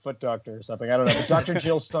a foot doctor or something. I don't know. But Dr.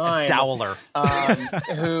 Jill Stein, Dowler,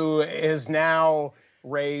 who is now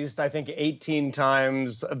raised, I think, 18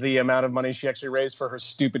 times the amount of money she actually raised for her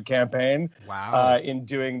stupid campaign. Wow. In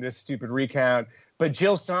doing this stupid recount. But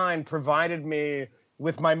Jill Stein provided me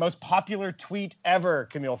with my most popular tweet ever,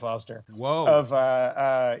 Camille Foster. Whoa!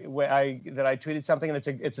 That I tweeted something, and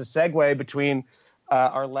it's a segue between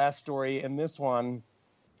our last story and this one.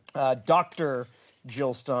 Dr.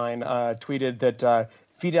 Jill Stein tweeted that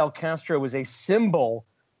Fidel Castro was a symbol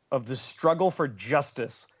of the struggle for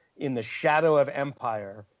justice in the shadow of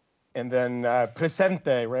empire, and then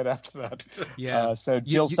presente right after that. Yeah. So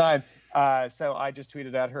Jill Stein. So I just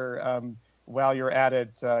tweeted at her. While you're at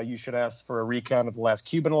it, you should ask for a recount of the last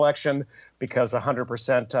Cuban election because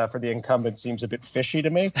 100% for the incumbent seems a bit fishy to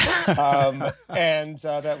me. And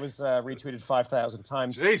that was retweeted 5,000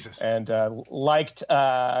 times. Jesus. And liked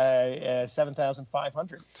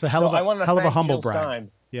 7,500. It's a hell of a humble Jill brag.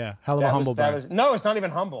 Stein. Yeah, hell of a humble brag. No, it's not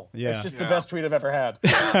even humble. Yeah. It's just the best tweet I've ever had.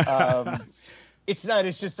 It's not.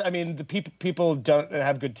 It's just. I mean, the people don't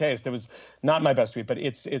have good taste. It was not my best tweet, but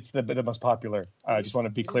it's the most popular. I just want to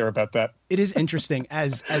be clear about that. It is interesting,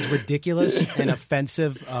 as ridiculous and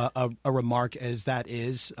offensive a remark as that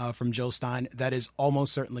is from Jill Stein. That is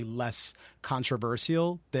almost certainly less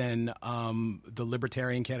controversial than the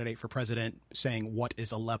Libertarian candidate for president saying, "What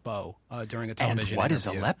is Aleppo?" During a television what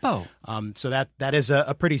interview. is Aleppo? So that is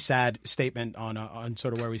a pretty sad statement on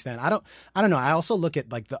sort of where we stand. I don't know. I also look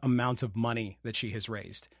at like the amount of money that she has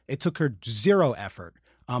raised. It took her zero effort.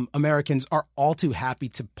 Americans are all too happy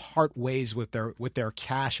to part ways with their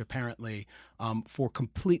cash, apparently, for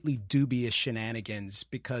completely dubious shenanigans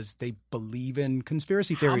because they believe in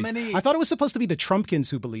conspiracy theories. I thought it was supposed to be the Trumpkins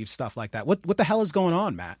who believe stuff like that. What the hell is going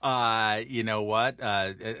on, Matt? You know what?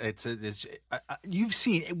 You've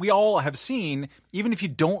seen. We all have seen. Even if you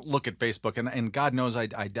don't look at Facebook, and God knows I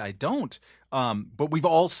don't. But we've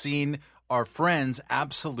all seen our friends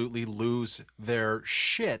absolutely lose their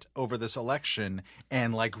shit over this election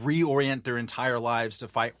and like reorient their entire lives to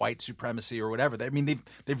fight white supremacy or whatever. I mean,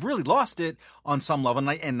 they've really lost it on some level,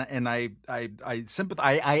 and I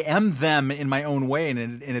sympathize. I am them in my own way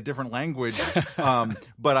and in a different language,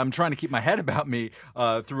 but I'm trying to keep my head about me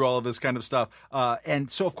through all of this kind of stuff. And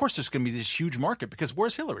so, of course, there's going to be this huge market because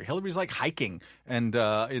where's Hillary? Hillary's like hiking and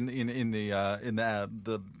in the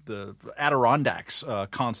Adirondacks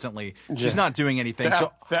constantly. She's not doing anything.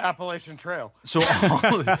 The Appalachian Trail. So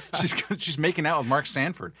she's making out with Mark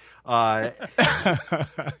Sanford. One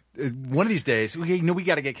of these days, we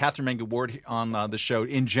got to get Catherine Mangu-Ward on the show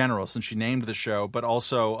in general, since she named the show, but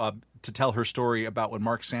also to tell her story about when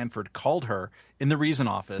Mark Sanford called her in the Reason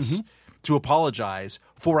office to apologize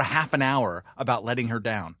for a half an hour about letting her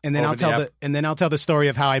down. And then I'll tell the story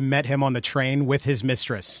of how I met him on the train with his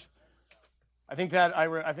mistress. I think I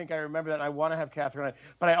remember that. And I want to have Catherine on,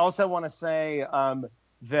 but I also want to say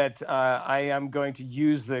that I am going to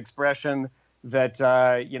use the expression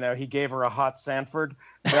that he gave her a hot Sanford.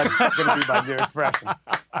 That's going to be my new expression.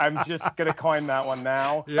 I'm just going to coin that one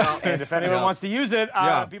now. Yeah. And if anyone wants to use it,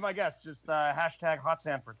 be my guest. Just hashtag hot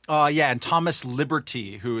Sanford. And Thomas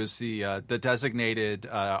Liberty, who is the designated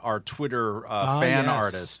our Twitter fan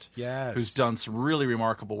artist, who's done some really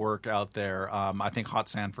remarkable work out there. I think hot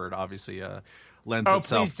Sanford obviously lends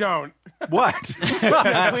itself. Please don't. What?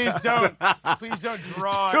 Please don't. Please don't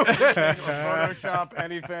draw anything or Photoshop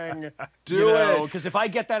anything. Do it. Because if I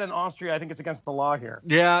get that in Austria, I think it's against the law here.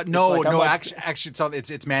 Yeah, actually,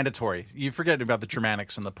 it's mandatory. You forget about the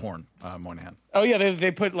Germanics and the porn, Moynihan. Oh yeah,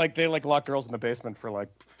 they lock girls in the basement for like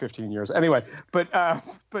 15 years. Anyway, but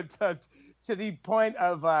to the point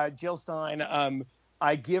of Jill Stein,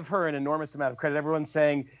 I give her an enormous amount of credit. Everyone's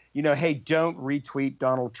saying, hey, don't retweet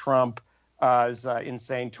Donald Trump.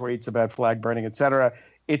 Insane tweets about flag burning, etc.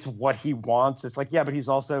 It's what he wants. It's like, yeah, but he's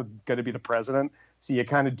also going to be the president, so you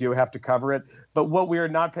kind of do have to cover it. But what we are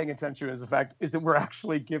not paying attention to is the fact is that we're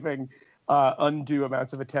actually giving undue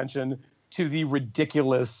amounts of attention to the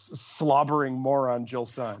ridiculous, slobbering moron Jill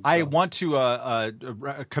Stein. I want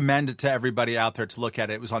to commend it to everybody out there to look at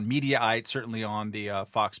it. It was on Mediaite, certainly on the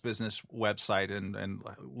Fox Business website, and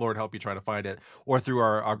Lord help you try to find it, or through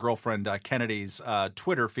our girlfriend Kennedy's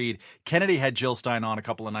Twitter feed. Kennedy had Jill Stein on a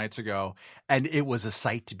couple of nights ago, and it was a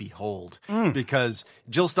sight to behold because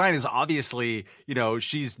Jill Stein is obviously,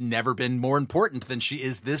 she's never been more important than she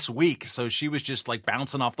is this week. So she was just like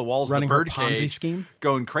bouncing off the walls running of the her Ponzi birdcage, scheme,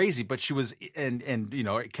 going crazy. But she was, and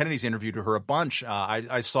Kennedy's interviewed her a bunch.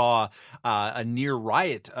 I saw a near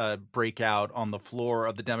riot break out on the floor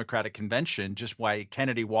of the Democratic convention just by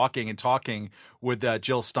Kennedy walking and talking with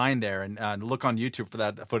Jill Stein there. And look on YouTube for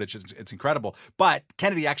that footage. It's incredible. But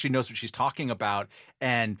Kennedy actually knows what she's talking about.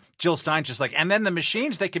 And Jill Stein just like, and then the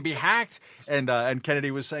machines, they can be hacked. And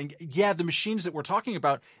Kennedy was saying, yeah, the machines that we're talking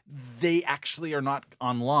about, they actually are not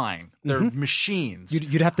online. They're machines.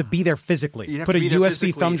 You'd have to be there physically. Put a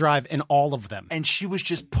USB thumb drive in all of them. And she was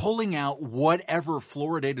just pulling out whatever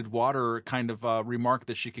fluoridated water kind of remark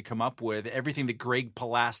that she could come up with, everything that Greg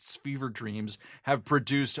Palast's fever dreams have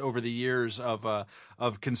produced over the years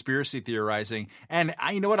of conspiracy theorizing. And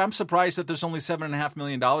you know what? I'm surprised that there's only $7.5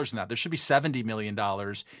 million in that. There should be $70 million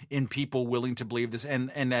in people willing to believe this.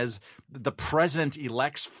 And as the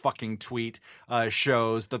president-elect's fucking tweet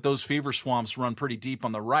shows, that those fever swamps run pretty deep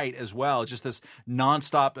on the right as well. Just this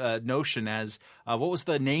nonstop notion as what was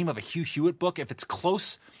the name of a Hugh Hewitt book? If it's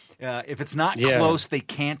close, if it's not close, they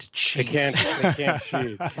can't cheat. They can't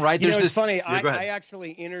cheat. Right? It's funny. I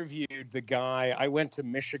actually interviewed the guy. I went to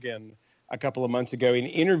Michigan a couple of months ago and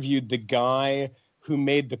interviewed the guy who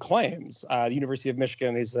made the claims. The University of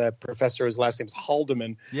Michigan, he's a professor. His last name's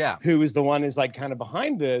Haldeman. Yeah. Who is the one who's like kind of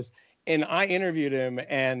behind this. And I interviewed him,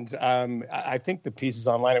 and I think the piece is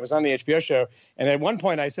online. It was on the HBO show. And at one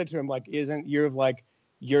point, I said to him, like, you're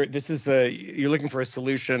looking for a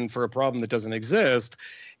solution for a problem that doesn't exist.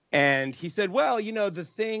 And he said, well, the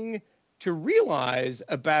thing to realize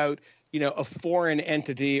about, a foreign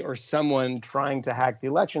entity or someone trying to hack the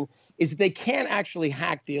election is that they can't actually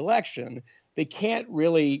hack the election. They can't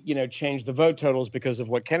really, change the vote totals because of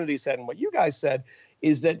what Kennedy said and what you guys said,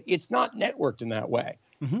 is that it's not networked in that way.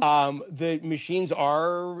 The machines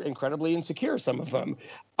are incredibly insecure, some of them,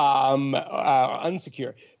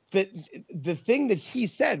 unsecure. The thing that he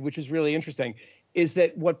said, which is really interesting, is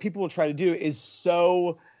that what people will try to do is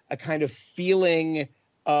sow a kind of feeling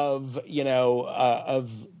of,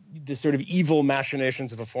 of the sort of evil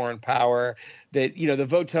machinations of a foreign power, that, the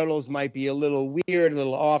vote totals might be a little weird, a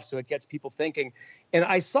little off, so it gets people thinking. And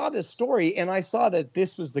I saw this story, and I saw that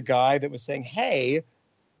this was the guy that was saying, hey,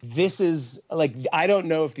 this is like, I don't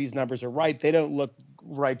know if these numbers are right. They don't look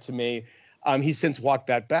right to me. He's since walked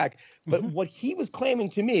that back. But what he was claiming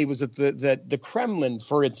to me was that the Kremlin,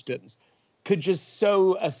 for instance, could just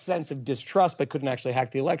sow a sense of distrust but couldn't actually hack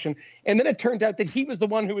the election. And then it turned out that he was the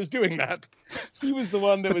one who was doing that. He was the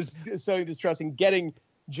one that was sowing distrust and getting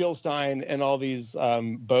Jill Stein and all these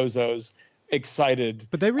bozos excited.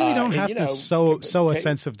 But they really don't have to sow a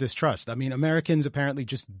sense of distrust. I mean, Americans apparently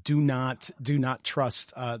just do not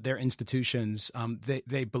trust their institutions.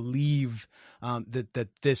 They believe that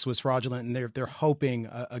this was fraudulent, and they're hoping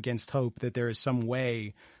against hope that there is some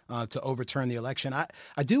way to overturn the election.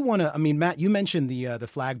 I do want to. I mean, Matt, you mentioned the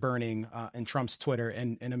flag burning in Trump's Twitter,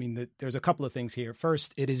 and I mean, there's a couple of things here.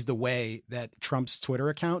 First, it is the way that Trump's Twitter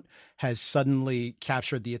account has suddenly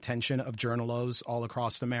captured the attention of journalos all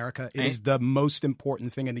across America. It is the most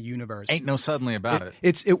important thing in the universe. Ain't no suddenly about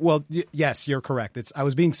it. Well, yes, you're correct. I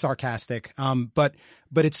was being sarcastic, but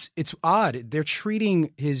it's odd. They're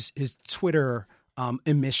treating his Twitter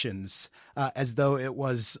emissions as though it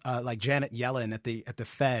was like Janet Yellen at the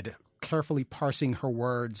Fed, carefully parsing her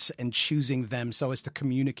words and choosing them so as to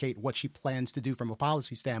communicate what she plans to do from a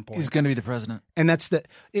policy standpoint. He's going to be the president, and that's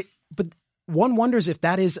but one wonders if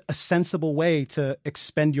that is a sensible way to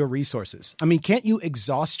expend your resources. I mean, can't you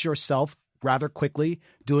exhaust yourself rather quickly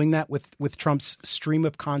doing that with Trump's stream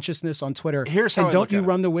of consciousness on Twitter? Here's how and don't you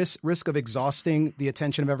run the risk of exhausting the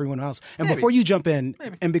attention of everyone else? And before you jump in,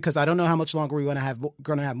 and because I don't know how much longer we're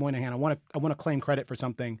going to have Moynihan, I want to claim credit for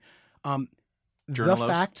something. The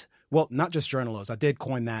fact, well, not just journalos. I did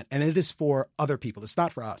coin that, and it is for other people. It's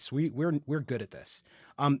not for us. We're good at this.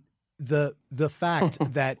 The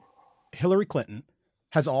fact that Hillary Clinton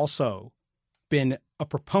has also been a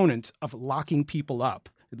proponent of locking people up,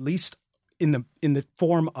 at least in the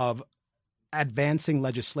form of advancing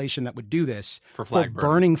legislation that would do this for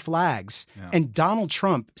burning flags. Yeah. And Donald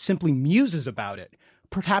Trump simply muses about it,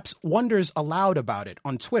 perhaps wonders aloud about it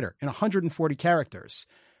on Twitter in 140 characters.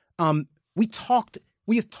 We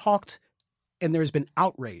have talked, and there's been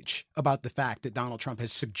outrage about the fact that Donald Trump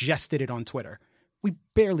has suggested it on Twitter. We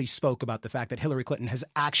barely spoke about the fact that Hillary Clinton has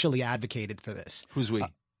actually advocated for this. Who's we?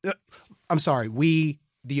 I'm sorry, we,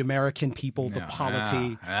 the American people, the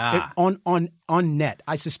polity. On net,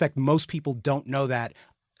 I suspect most people don't know that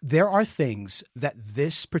there are things that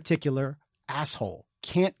this particular asshole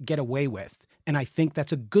can't get away with, and I think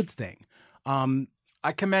that's a good thing.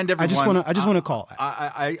 I commend everyone. I just want to call.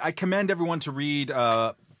 I commend everyone to read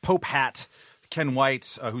Pope Hat Ken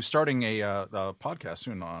White, who's starting a podcast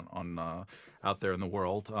soon on out there in the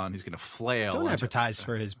world. He's going to flail. Don't advertise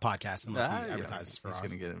for his podcast unless he advertises for. He's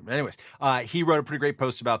going to get it. Anyways, he wrote a pretty great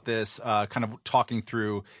post about this, kind of talking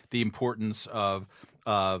through the importance of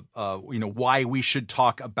why we should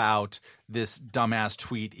talk about this dumbass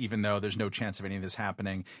tweet, even though there's no chance of any of this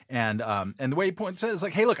happening. And the way he points it is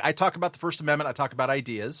like, hey, look, I talk about the First Amendment, I talk about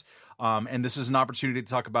ideas, and this is an opportunity to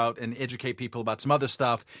talk about and educate people about some other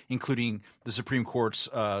stuff, including the Supreme Court's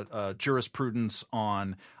jurisprudence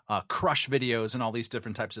on crush videos and all these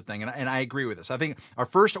different types of things. And I agree with this. I think our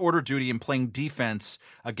first order duty in playing defense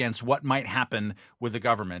against what might happen with the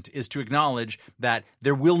government is to acknowledge that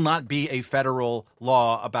there will not be a federal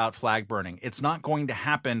law about flag burning. It's not going to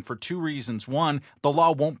happen for two reasons. One, the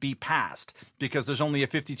law won't be passed because there's only a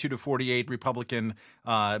 52-48 Republican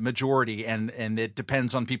majority, and it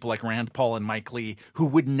depends on people like Rand Paul and Mike Lee, who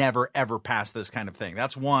would never, ever pass this kind of thing.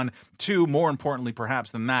 That's one. Two, more importantly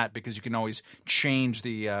perhaps than that, because you can always change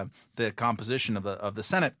the composition of the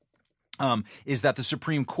Senate, is that the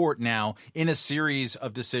Supreme Court now, in a series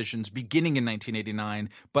of decisions beginning in 1989,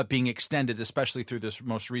 but being extended, especially through this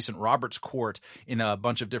most recent Roberts Court, in a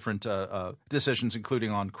bunch of different decisions, including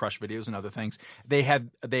on crush videos and other things, they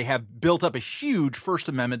have built up a huge First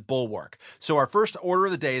Amendment bulwark. So our first order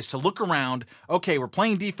of the day is to look around. Okay, we're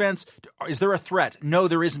playing defense. Is there a threat? No,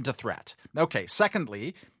 there isn't a threat. Okay.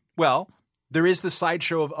 Secondly, well, there is the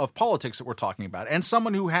sideshow of politics that we're talking about, and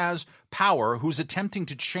someone who has power, who's attempting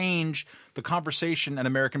to change the conversation and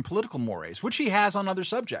American political mores, which he has on other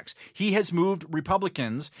subjects. He has moved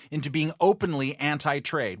Republicans into being openly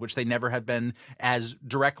anti-trade, which they never have been as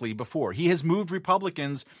directly before. He has moved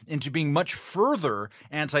Republicans into being much further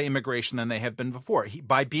anti-immigration than they have been before.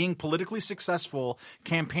 By being politically successful,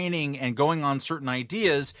 campaigning, and going on certain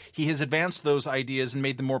ideas, he has advanced those ideas and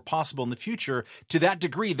made them more possible in the future. To that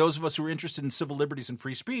degree, those of us who are interested in civil liberties and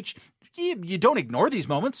free speech, you don't ignore these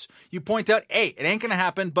moments. You point out, A, it ain't going to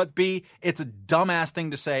happen, but B, it's a dumbass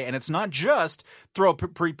thing to say. And it's not just throw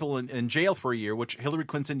people in jail for a year, which Hillary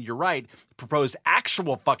Clinton, you're right, proposed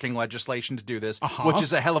actual fucking legislation to do this, which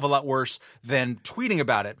is a hell of a lot worse than tweeting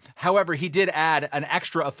about it. However, he did add an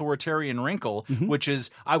extra authoritarian wrinkle, which is,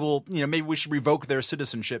 maybe we should revoke their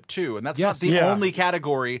citizenship too. And that's not the only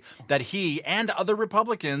category that he and other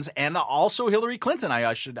Republicans, and also Hillary Clinton,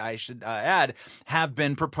 I should add, have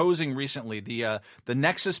been proposing recently. The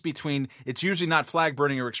nexus between, it's usually not flag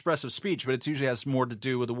burning or expressive speech, but it usually has more to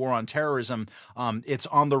do with the war on terrorism. It's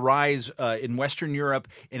on the rise in Western Europe,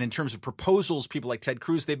 and in terms of proposals, people like Ted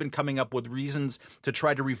Cruz, they've been coming up with reasons to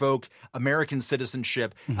try to revoke American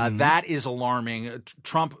citizenship. That is alarming.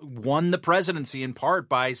 Trump won the presidency in part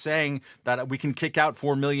by saying that we can kick out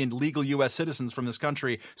 4 million legal U.S. citizens from this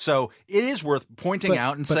country. So it is worth pointing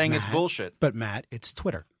out and saying Matt, it's bullshit. But Matt, it's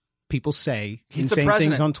Twitter. People say He's insane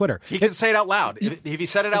things on Twitter. He can say it out loud. If he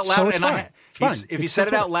said it out loud, if he said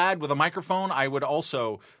it out loud with a microphone, I would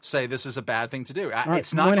also say this is a bad thing to do. Right.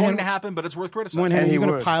 It's not going to happen, but it's worth criticizing. Are you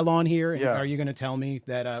going to pile on here? And are you going to tell me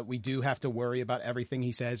that we do have to worry about everything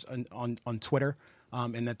he says on Twitter,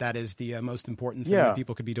 and that is the most important thing that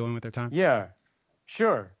people could be doing with their time? Yeah,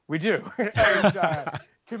 sure, we do. And,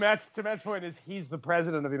 to Matt's point is he's the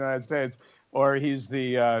president of the United States, or he's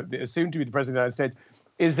the assumed to be the president of the United States.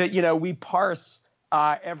 Is that, we parse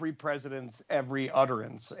every president's every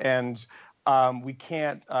utterance, and we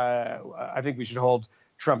can't. I think we should hold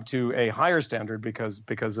Trump to a higher standard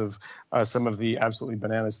because of some of the absolutely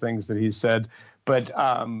bananas things that he's said. But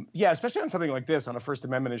especially on something like this, on a First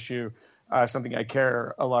Amendment issue, something I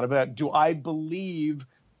care a lot about. Do I believe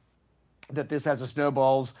that this has a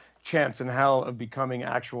snowball's chance in hell of becoming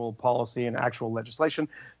actual policy and actual legislation?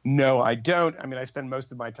 No, I don't. I mean, I spend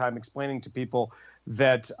most of my time explaining to people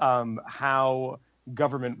that how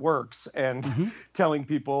government works and telling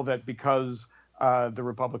people that because the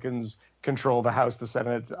Republicans control the House, the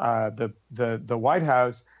Senate, the White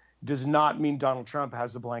House, does not mean Donald Trump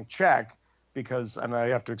has a blank check, and I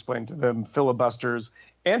have to explain to them filibusters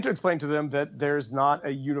and to explain to them that there's not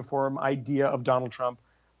a uniform idea of Donald Trump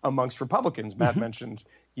amongst Republicans. Matt mentioned,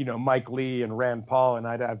 Mike Lee and Rand Paul, and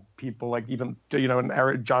I'd have people like even, John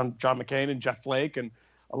McCain and Jeff Flake and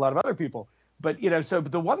a lot of other people. But,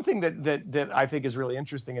 but the one thing that I think is really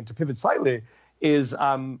interesting, and to pivot slightly, is,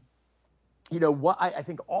 what I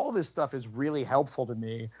think all this stuff is really helpful to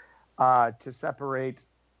me to separate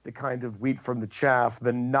the kind of wheat from the chaff,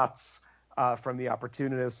 the nuts from the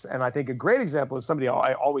opportunists. And I think a great example is somebody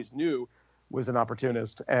I always knew was an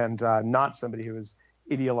opportunist and not somebody who was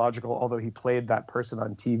ideological, although he played that person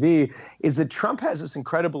on TV, is that Trump has this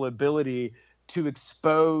incredible ability to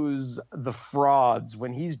expose the frauds.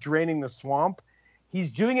 When he's draining the swamp,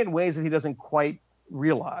 he's doing it in ways that he doesn't quite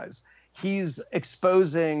realize. He's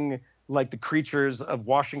exposing like the creatures of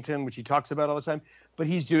Washington, which he talks about all the time, but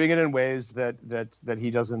he's doing it in ways that he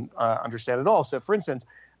doesn't understand at all. So, for instance,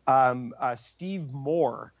 Steve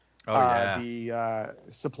Moore, the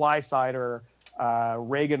supply-sider,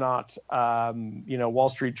 Reaganomics, Wall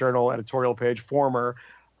Street Journal editorial page, former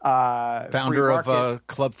founder of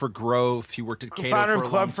Club for Growth. He worked at Cato founder for a of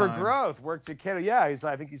Club long time. for Growth, worked at Cato. Yeah,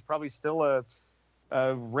 I think he's probably still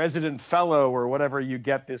a resident fellow or whatever you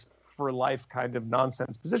get this for life kind of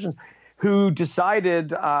nonsense positions, who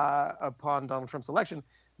decided upon Donald Trump's election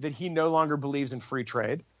that he no longer believes in free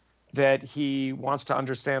trade, that he wants to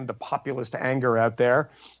understand the populist anger out there,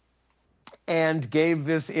 and gave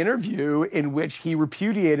this interview in which he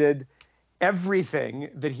repudiated everything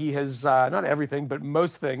that he has, not everything, but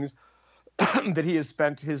most things that he has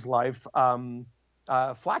spent his life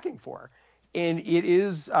flacking for. And it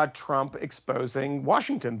is Trump exposing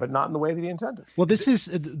Washington, but not in the way that he intended. Well, this is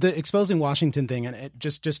the exposing Washington thing. And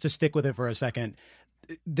just to stick with it for a second,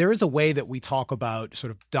 there is a way that we talk about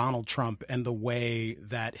sort of Donald Trump and the way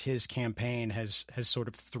that his campaign has sort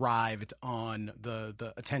of thrived on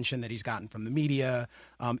the attention that he's gotten from the media,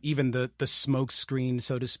 even the smoke screen,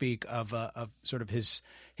 so to speak, of sort of his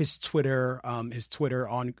Twitter, his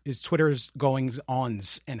Twitter's goings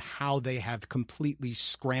ons, and how they have completely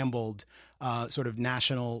scrambled sort of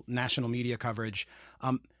national media coverage.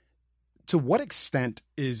 to what extent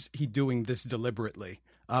is he doing this deliberately?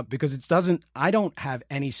 Because I don't have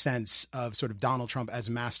any sense of sort of Donald Trump as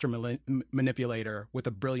master manipulator with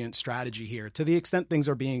a brilliant strategy here. To the extent things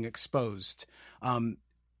are being exposed,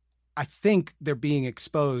 I think they're being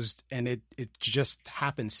exposed, and it just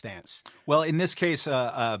happenstance. Well, in this case,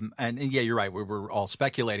 and yeah, you're right. We're all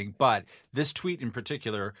speculating, but this tweet in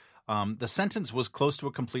particular, the sentence was close to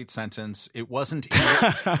a complete sentence. It wasn't.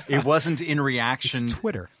 It wasn't in reaction. It's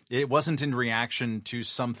Twitter. It wasn't in reaction to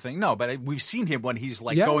something. No, but we've seen him when he's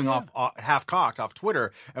going off half-cocked off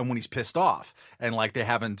Twitter, and when he's pissed off, and like they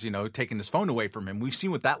haven't taken his phone away from him. We've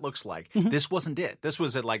seen what that looks like. Mm-hmm. This wasn't it. This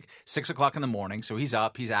was at like 6 o'clock in the morning. So he's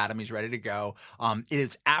up, he's at him, he's ready to go. It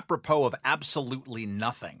is apropos of absolutely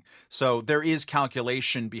nothing. So there is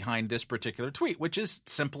calculation behind this particular tweet, which is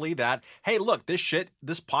simply that, hey, look,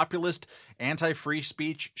 this populist anti-free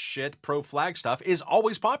speech shit, pro-flag stuff is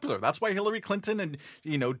always popular. That's why Hillary Clinton and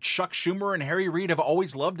Chuck Schumer and Harry Reid have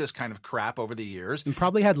always loved this kind of crap over the years. And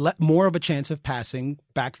probably had more of a chance of passing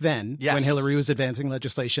back then when Hillary was advancing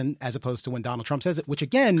legislation as opposed to when Donald Trump says it, which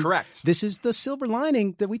again, correct. This is the silver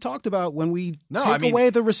lining that we talked about when we take away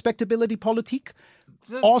the respectability politique.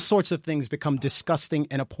 All sorts of things become disgusting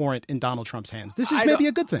and abhorrent in Donald Trump's hands. This is maybe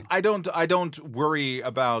a good thing. I don't worry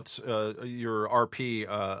about your RP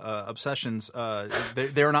obsessions.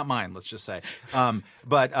 They're not mine. Let's just say.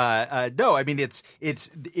 But no, I mean it's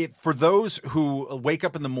for those who wake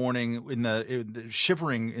up in the morning in the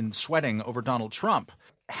shivering and sweating over Donald Trump.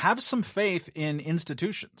 Have some faith in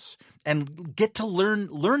institutions and get to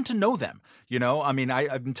learn to know them. I mean,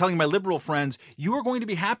 I've been telling my liberal friends, you are going to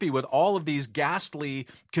be happy with all of these ghastly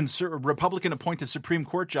Republican-appointed Supreme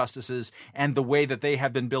Court justices and the way that they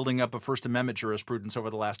have been building up a First Amendment jurisprudence over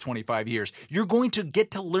the last 25 years. You're going to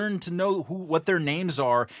get to learn to know what their names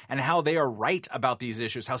are and how they are right about these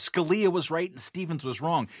issues, how Scalia was right and Stevens was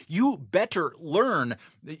wrong. You better learn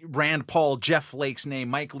Rand Paul, Jeff Flake's name,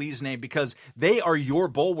 Mike Lee's name, because they are your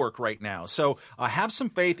bulwark right now. So have some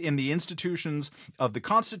faith in the institutions of the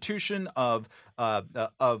Constitution, of the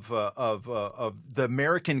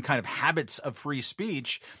American kind of habits of free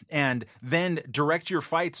speech, and then direct your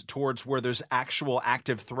fights towards where there's actual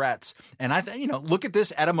active threats. And look at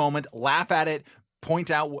this at a moment, laugh at it, point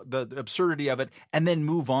out the absurdity of it, and then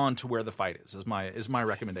move on to where the fight is my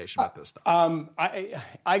recommendation with this stuff.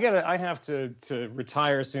 I have to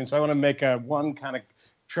retire soon, so I want to make one kind of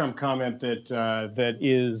Trump comment that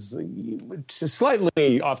is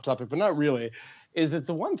slightly off topic, but not really. Is that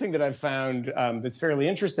the one thing that I've found that's fairly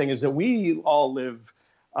interesting is that we all live,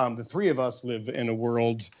 the three of us live in a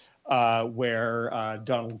world where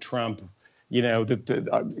Donald Trump,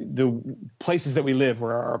 the places that we live,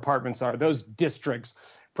 where our apartments are, those districts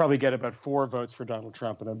probably get about 4 votes for Donald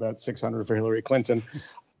Trump and about 600 for Hillary Clinton.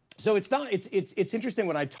 So it's interesting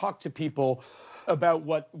when I talk to people about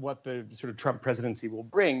what the sort of Trump presidency will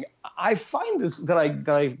bring. I find that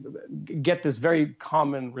I get this very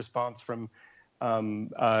common response from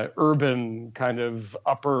urban kind of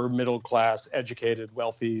upper middle class, educated,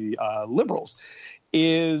 wealthy liberals,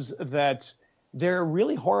 is that they're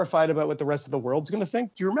really horrified about what the rest of the world's going to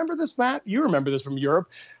think. Do you remember this, Matt? You remember this from Europe,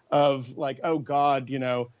 of like, oh God,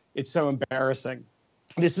 it's so embarrassing.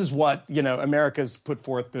 This is what America's put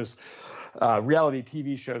forth this reality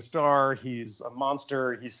TV show star. He's a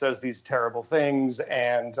monster. He says these terrible things,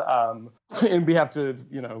 and we have to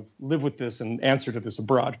live with this and answer to this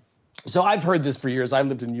abroad. So I've heard this for years. I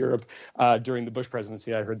lived in Europe during the Bush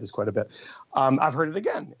presidency. I heard this quite a bit. I've heard it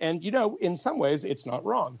again. And, in some ways, it's not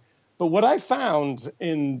wrong. But what I found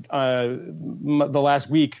in the last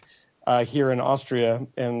week here in Austria,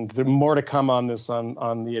 and there's more to come on this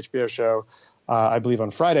on the HBO show, I believe on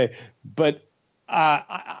Friday. But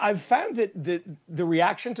I've found that the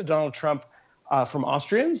reaction to Donald Trump from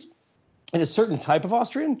Austrians, and a certain type of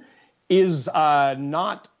Austrian, is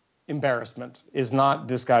not embarrassment, is not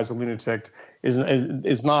this guy's a lunatic,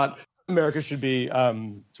 is not America should be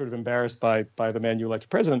sort of embarrassed by the man you elect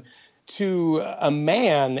president. To a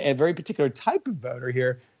man, a very particular type of voter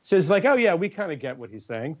here, says like, oh yeah, we kind of get what he's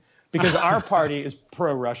saying, because our party is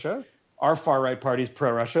pro-Russia, our far-right party is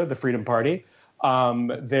pro-Russia, the Freedom Party.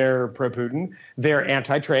 They're pro-Putin. They're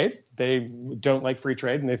anti-trade. They don't like free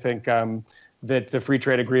trade, and they think that the free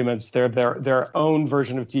trade agreements, they're their own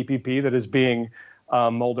version of TPP that is being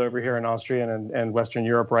mulled over here in Austria and Western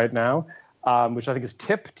Europe right now, which I think is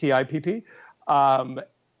TIPP.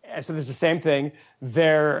 So there's the same thing.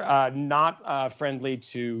 They're not friendly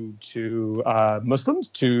to Muslims,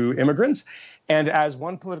 to immigrants. And as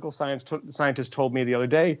one political scientist told me the other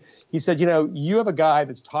day, he said, you have a guy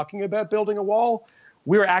that's talking about building a wall.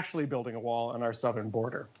 We're actually building a wall on our southern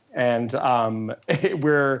border. And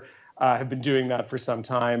we're have been doing that for some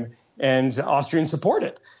time, and Austrians support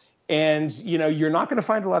it. And, you're not going to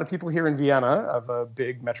find a lot of people here in Vienna, of a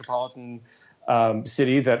big metropolitan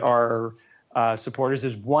city, that are supporters.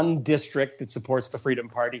 There's one district that supports the Freedom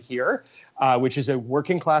Party here, which is a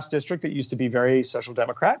working class district that used to be very social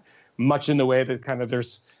democrat, much in the way that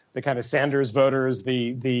there's the kind of Sanders voters,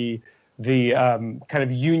 the kind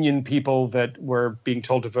of union people that were being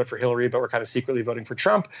told to vote for Hillary, but were kind of secretly voting for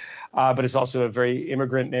Trump. But it's also a very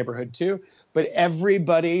immigrant neighborhood too. But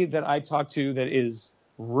everybody that I talk to that is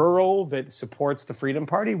rural, that supports the Freedom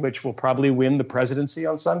Party, which will probably win the presidency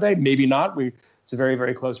on Sunday, maybe not. It's a very,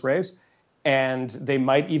 very close race. And they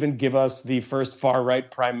might even give us the first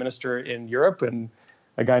far-right prime minister in Europe, and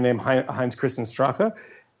a guy named Heinz Christian Strache.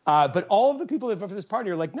 But all of the people that vote for this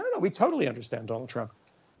party are like, no, we totally understand Donald Trump.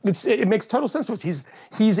 It makes total sense to us.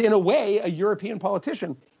 He's in a way a European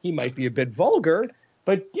politician. He might be a bit vulgar,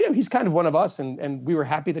 but he's kind of one of us, and we were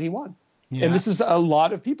happy that he won. Yeah. And this is a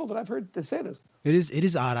lot of people that I've heard to say this. It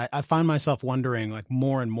is odd. I find myself wondering, like,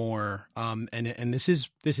 more and more, and this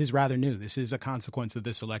is rather new. This is a consequence of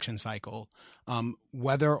this election cycle,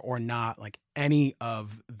 whether or not, like, any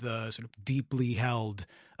of the sort of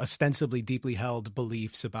ostensibly deeply held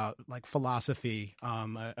beliefs about, like, philosophy,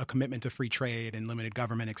 a commitment to free trade and limited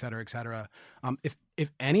government, et cetera,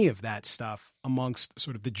 if any of that stuff amongst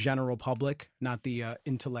sort of the general public, not the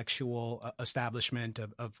intellectual establishment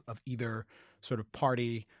of either sort of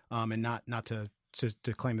party, and not to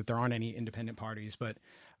claim that there aren't any independent parties, but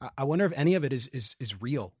I wonder if any of it is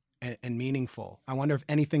real and meaningful. I wonder if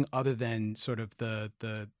anything other than sort of the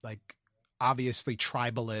like obviously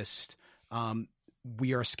tribalist,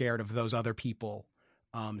 we are scared of those other people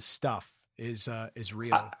stuff is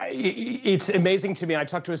real. It's amazing to me. I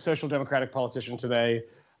talked to a social democratic politician today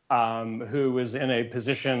who was in a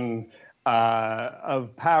position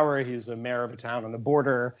of power. He's a mayor of a town on the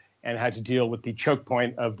border and had to deal with the choke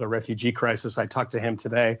point of the refugee crisis. I talked to him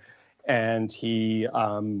today, and he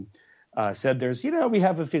said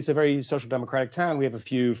it's a very social democratic town. We have a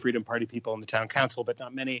few Freedom Party people in the town council, but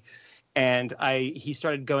not many. And he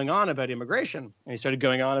started going on about immigration, and he started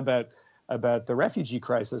going on about the refugee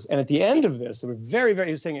crisis. And at the end of this, there were very, very,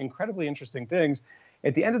 he was saying incredibly interesting things.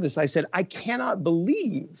 At the end of this, I said, I cannot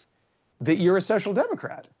believe that you're a social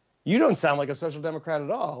democrat. You don't sound like a social democrat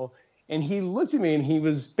at all. And he looked at me, and he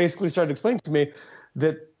was basically started explaining to me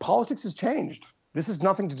that politics has changed. This has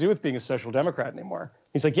nothing to do with being a social democrat anymore.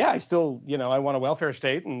 He's like, yeah, I still, I want a welfare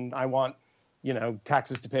state, and I want,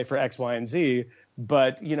 taxes to pay for X, Y, and Z.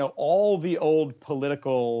 But, all the old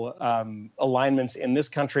political alignments in this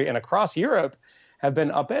country and across Europe have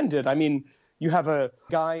been upended. I mean, you have a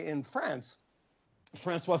guy in France,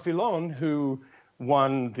 Francois Fillon, who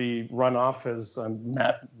won the runoff, as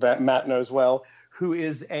Matt knows well, who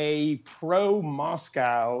is a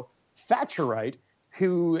pro-Moscow Thatcherite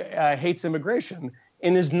who hates immigration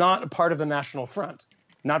and is not a part of the National Front,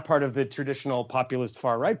 not part of the traditional populist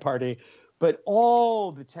far-right party, but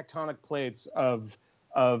all the tectonic plates of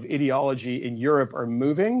ideology in Europe are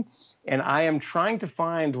moving. And I am trying to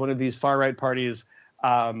find one of these far-right parties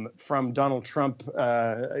from Donald Trump,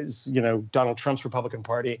 Donald Trump's Republican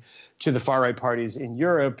Party, to the far-right parties in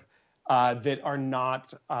Europe that are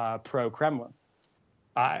not pro-Kremlin.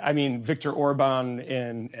 I mean, Viktor Orban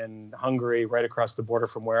in Hungary, right across the border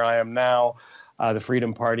from where I am now, the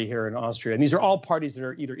Freedom Party here in Austria. And these are all parties that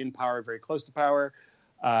are either in power or very close to power.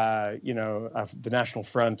 The National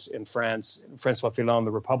Front in France, Francois Fillon,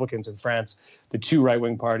 the Republicans in France, the two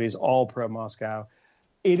right-wing parties, all pro-Moscow.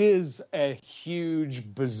 It is a huge,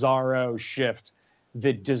 bizarro shift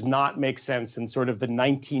that does not make sense in sort of the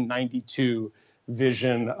 1992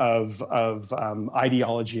 vision of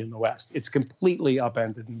ideology in the West. It's completely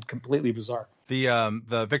upended and completely bizarre.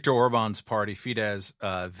 The Viktor Orban's party, Fidesz,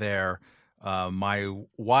 my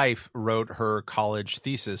wife wrote her college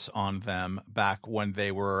thesis on them back when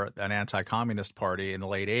they were an anti-communist party in the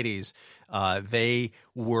late 80s. They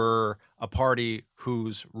were a party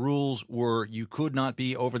whose rules were you could not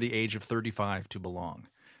be over the age of 35 to belong,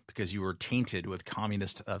 because you were tainted with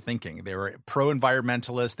communist thinking. They were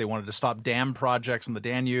pro-environmentalist. They wanted to stop dam projects on the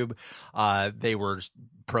Danube. They were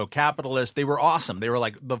pro-capitalist. They were awesome. They were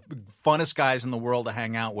like the funnest guys in the world to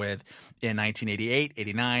hang out with in 1988,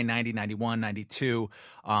 89, 90, 91, 92.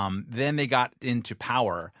 Then they got into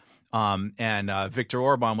power. And Viktor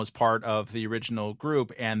Orban was part of the original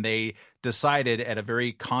group, and they decided at a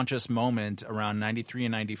very conscious moment around 93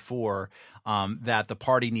 and 94 that the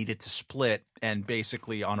party needed to split, and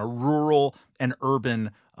basically on a rural and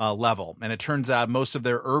urban level. And it turns out most of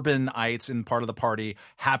their urbanites in part of the party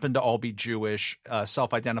happen to all be Jewish,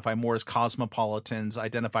 self-identify more as cosmopolitans,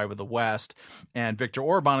 identify with the West. And Viktor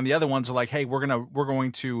Orban and the other ones are like, hey, we're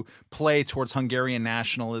going to play towards Hungarian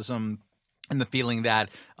nationalism and the feeling that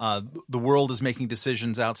the world is making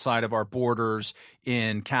decisions outside of our borders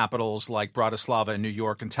in capitals like Bratislava and New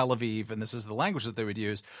York and Tel Aviv, and this is the language that they would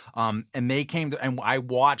use. And they came to, and I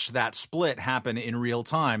watched that split happen in real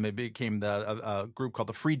time. It became a group called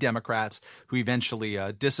the Free Democrats, who eventually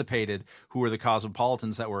dissipated, who were the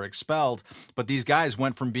cosmopolitans that were expelled. But these guys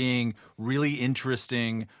went from being really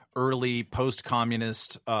interesting early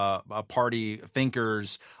post-communist party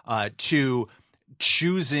thinkers to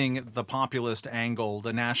choosing the populist angle,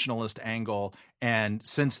 the nationalist angle, and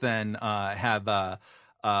since then have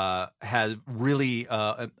really,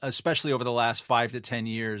 especially over the last 5 to 10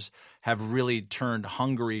 years, have really turned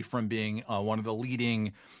Hungary from being one of the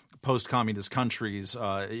leading post-communist countries,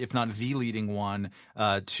 if not the leading one,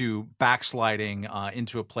 to backsliding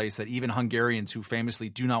into a place that even Hungarians who famously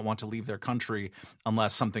do not want to leave their country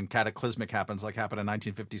unless something cataclysmic happens, like happened in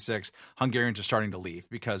 1956, Hungarians are starting to leave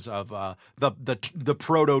because of the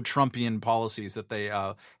proto-Trumpian policies that they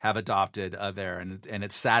have adopted there, and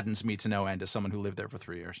it saddens me to no end as someone who lived there for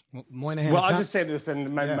 3 years. Well, I'll just say this,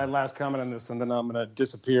 and my last comment on this, and then I'm going to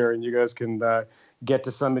disappear, and you guys can get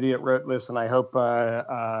to somebody that wrote this, and I hope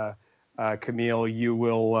Camille, you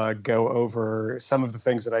will go over some of the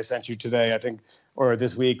things that I sent you today, I think, or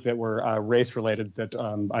this week, that were race-related that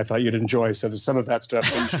I thought you'd enjoy. So there's some of that stuff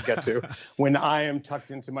that you should get to when I am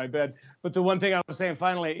tucked into my bed. But the one thing I was saying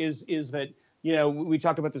finally is that, you know, we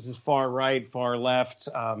talked about this as far right, far left,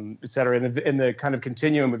 et cetera, in the kind of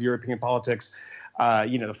continuum of European politics.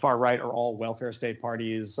 You know, the far right are all welfare state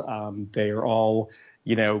parties. They are all,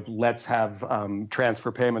 you know, let's have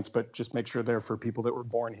transfer payments, but just make sure they're for people that were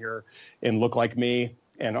born here and look like me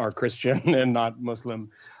and are Christian and not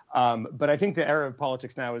Muslim. But I think the era of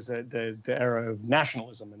politics now is the era of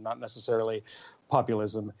nationalism and not necessarily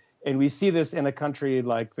populism. And we see this in a country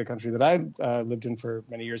like the country that I lived in for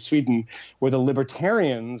many years, Sweden, where the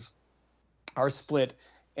libertarians are split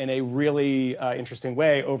in a really interesting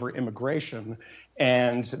way over immigration.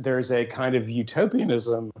 And there's a kind of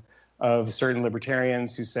utopianism of certain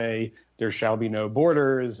libertarians who say there shall be no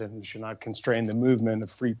borders and we should not constrain the movement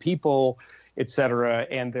of free people, et cetera.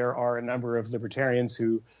 And there are a number of libertarians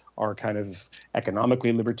who are kind of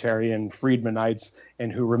economically libertarian, Friedmanites,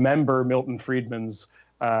 and who remember Milton Friedman's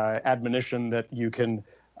admonition that you can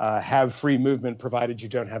have free movement provided you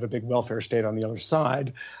don't have a big welfare state on the other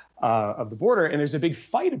side of the border. And there's a big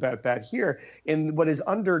fight about that here. And what is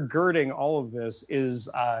undergirding all of this is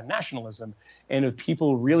nationalism, and of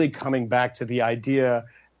people really coming back to the idea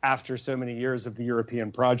after so many years of the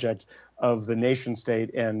European project of the nation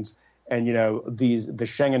state and you know, the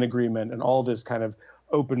Schengen Agreement and all this kind of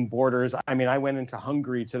open borders. I mean, I went into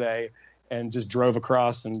Hungary today and just drove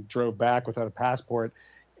across and drove back without a passport.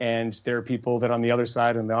 And there are people that on the other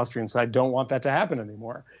side, on the Austrian side, don't want that to happen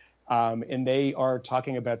anymore. And they are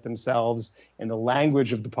talking about themselves in the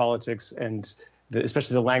language of the politics and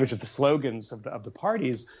especially the language of the slogans of the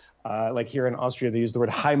parties. Like here in Austria, they use the word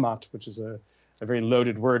Heimat, which is a very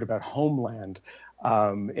loaded word about homeland.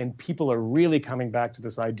 And people are really coming back to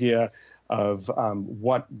this idea of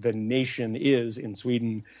what the nation is in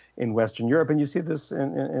Sweden, in Western Europe. And you see this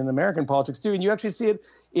in American politics, too. And you actually see it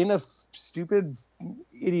in a stupid,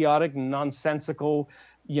 idiotic, nonsensical,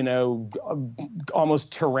 you know,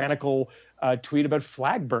 almost tyrannical tweet about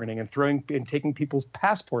flag burning and taking people's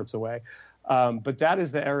passports away. But that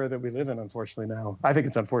is the era that we live in, unfortunately, now. I think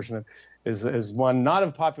it's unfortunate, is one not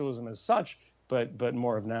of populism as such, but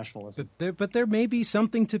more of nationalism. But there may be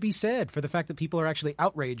something to be said for the fact that people are actually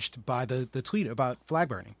outraged by the tweet about flag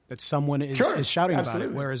burning, that someone is shouting absolutely.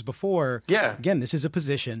 about it, whereas before, again, this is a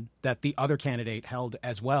position that the other candidate held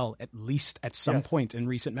as well, at least at some point in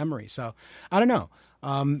recent memory. So I don't know.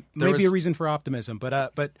 Maybe a reason for optimism,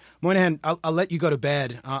 but Moynihan, I'll let you go to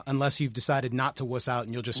bed unless you've decided not to wuss out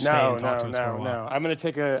and you'll just stay and talk to us for a while. No, I'm going to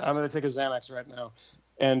take a Xanax right now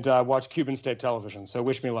and watch Cuban state television. So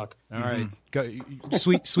wish me luck. All right, go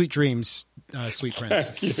sweet dreams, sweet prince.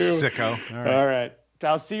 Sicko. All right,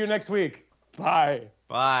 I'll see you next week. Bye.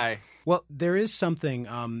 Bye. Well, there is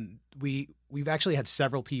something we've actually had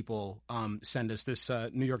several people send us this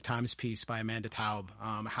New York Times piece by Amanda Taub,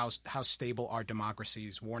 how stable are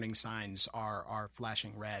democracies? Warning signs are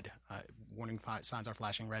flashing red. Warning signs are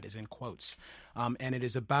flashing red is in quotes. And it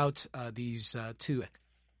is about these two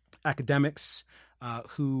academics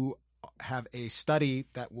who have a study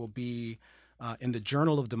that will be in the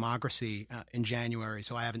Journal of Democracy in January.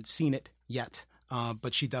 So I haven't seen it yet.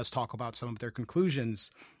 but she does talk about some of their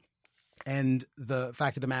conclusions. And the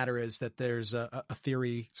fact of the matter is that there's a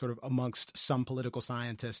theory sort of amongst some political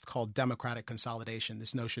scientists called democratic consolidation,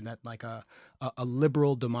 this notion that like a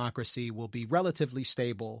liberal democracy will be relatively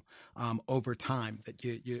stable over time, that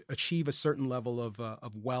you achieve a certain level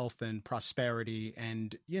of wealth and prosperity,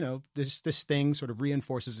 and, you know, this thing sort of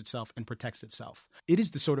reinforces itself and protects itself. It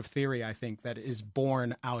is the sort of theory, I think, that is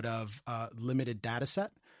born out of a limited data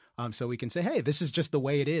set. So we can say, hey, this is just the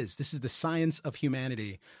way it is. This is the science of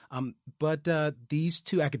humanity. But these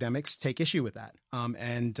two academics take issue with that.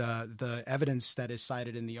 And the evidence that is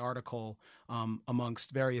cited in the article,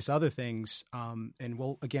 amongst various other things, and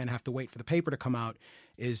we'll, again, have to wait for the paper to come out,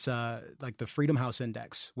 is like the Freedom House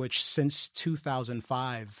Index, which since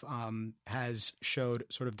 2005 has showed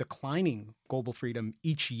sort of declining global freedom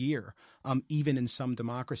each year, even in some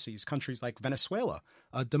democracies. Countries like Venezuela,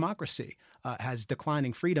 a democracy, has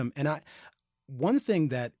declining freedom. And one thing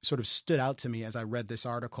that sort of stood out to me as I read this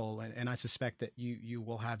article, and I suspect that you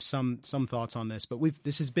will have some thoughts on this, but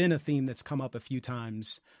this has been a theme that's come up a few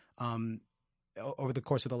times over the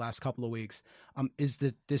course of the last couple of weeks, is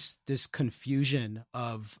that this confusion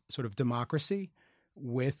of sort of democracy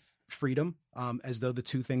with freedom, as though the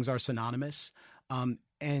two things are synonymous.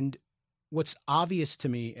 And what's obvious to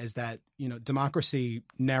me is that, you know, democracy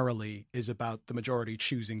narrowly is about the majority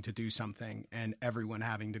choosing to do something and everyone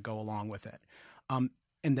having to go along with it. And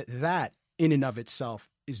that in and of itself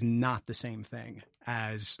is not the same thing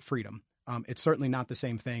as freedom. It's certainly not the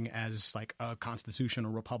same thing as like a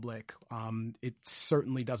constitutional republic. It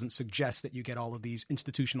certainly doesn't suggest that you get all of these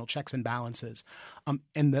institutional checks and balances.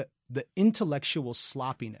 And the intellectual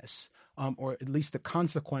sloppiness, or at least the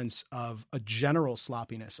consequence of a general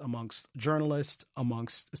sloppiness amongst journalists,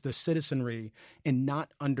 amongst the citizenry, in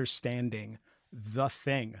not understanding the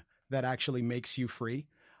thing that actually makes you free,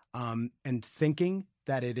 and thinking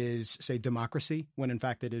that it is, say, democracy, when in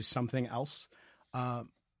fact it is something else,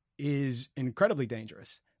 is incredibly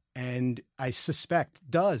dangerous. And I suspect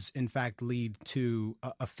does, in fact, lead to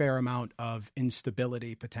a fair amount of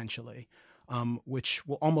instability potentially, which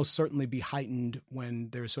will almost certainly be heightened when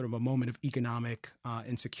there's sort of a moment of economic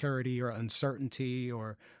insecurity or uncertainty,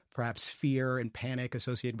 or perhaps fear and panic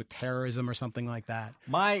associated with terrorism or something like that.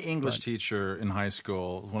 My English teacher in high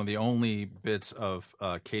school, one of the only bits of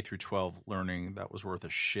K through 12 learning that was worth a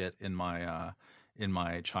shit in my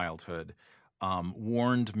childhood,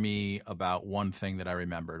 warned me about one thing that I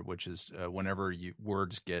remembered, which is whenever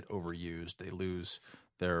words get overused, they lose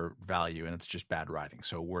their value, and it's just bad writing.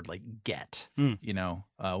 So a word like get, you know,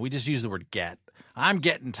 we just use the word get. I'm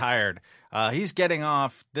getting tired. He's getting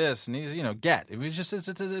off this, and he's, you know, get. It was just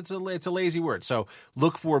it's a lazy word. So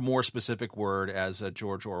look for a more specific word, as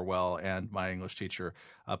George Orwell and my English teacher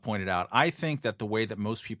pointed out. I think that the way that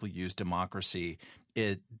most people use democracy,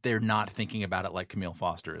 they're not thinking about it like Camille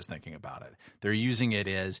Foster is thinking about it. They're using it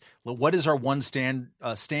as, what is our one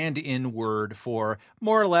stand-in word for,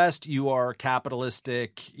 more or less, you are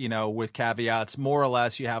capitalistic, you know, with caveats. More or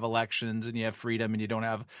less, you have elections and you have freedom and you don't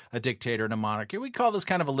have a dictator and a monarchy. We call this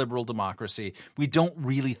kind of a liberal democracy. We don't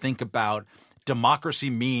really think about democracy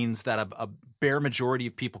means that a bare majority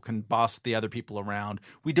of people can boss the other people around.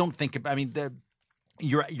 We don't think about, I mean,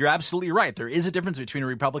 You're absolutely right. There is a difference between a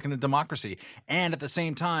republic and a democracy. And at the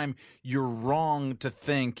same time, you're wrong to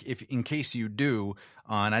think, if in case you do,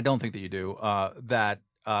 and I don't think that you do, that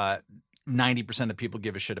 90% of people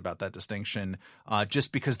give a shit about that distinction,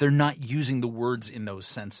 just because they're not using the words in those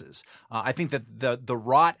senses. I think that the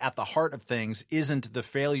rot at the heart of things isn't the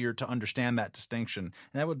failure to understand that distinction.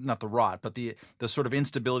 And that would, not the rot, but the sort of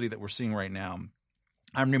instability that we're seeing right now.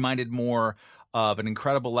 I'm reminded more of an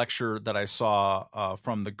incredible lecture that I saw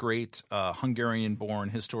from the great Hungarian-born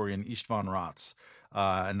historian István Rácz.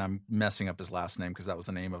 And I'm messing up his last name because that was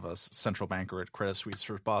the name of a central banker at Credit Suisse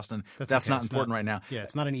for Boston. That's okay. Not important right now. Yeah,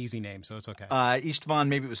 it's not an easy name, so it's okay. István,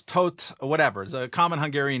 maybe it was Tot, or whatever. It's a common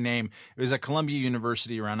Hungarian name. It was at Columbia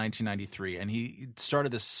University around 1993, and he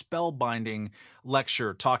started this spellbinding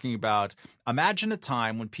lecture talking about, imagine a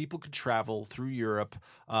time when people could travel through Europe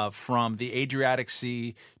from the Adriatic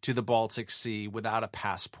Sea to the Baltic Sea without a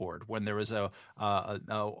passport, when there was a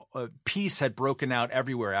peace had broken out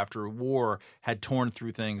everywhere after a war had torn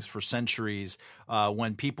through things for centuries,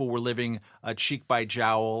 when people were living cheek by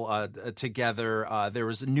jowl together. There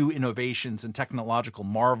was new innovations and technological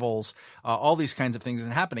marvels, all these kinds of things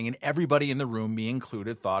happening. And everybody in the room, me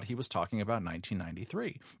included, thought he was talking about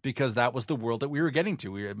 1993 because that was the world that we were getting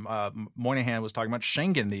to. Moynihan Moynihan was talking about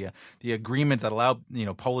Schengen, the agreement that allowed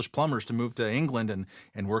Polish plumbers to move to England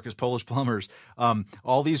and work as Polish plumbers.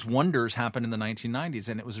 All these wonders happened in the 1990s,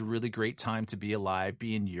 and it was a really great time to be alive,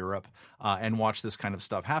 be in Europe, and watch this kind of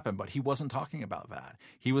stuff happen. But he wasn't talking about that.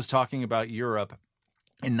 He was talking about Europe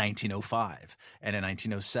in 1905 and in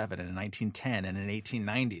 1907 and in 1910 and in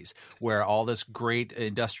 1890s, where all this great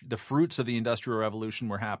the fruits of the Industrial Revolution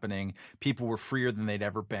were happening. People were freer than they'd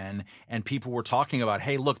ever been, and people were talking about,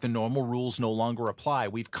 hey, look, the normal rules no longer apply.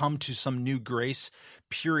 We've come to some new grace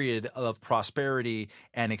period of prosperity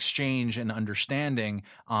and exchange and understanding,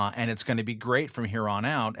 and it's going to be great from here on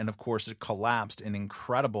out. And of course, it collapsed in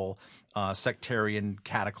incredible sectarian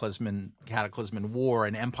cataclysm war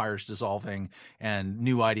and empires dissolving and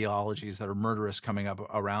new ideologies that are murderous coming up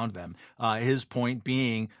around them. His point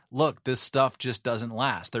being, look, this stuff just doesn't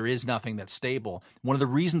last. There is nothing that's stable. One of the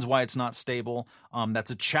reasons why it's not stable,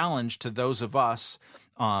 that's a challenge to those of us,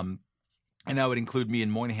 and I would include me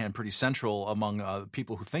and Moynihan pretty central among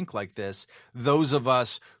people who think like this, those of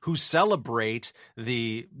us who celebrate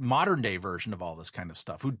the modern day version of all this kind of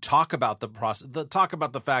stuff, who talk about the process, talk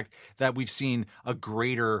about the fact that we've seen a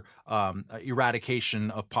greater eradication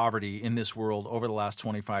of poverty in this world over the last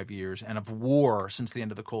 25 years and of war since the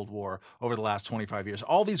end of the Cold War over the last 25 years.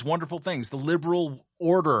 All these wonderful things, the liberal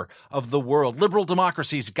order of the world, liberal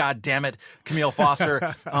democracies, God damn it, Camille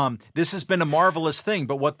Foster. This has been a marvelous thing,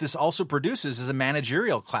 but what this also produces is a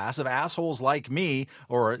managerial class of assholes like me,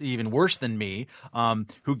 or even worse than me,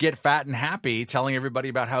 who get fat and happy telling everybody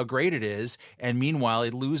about how great it is, and meanwhile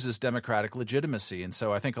it loses democratic legitimacy. And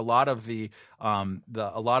so I think a lot of the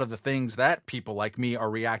things that people like me are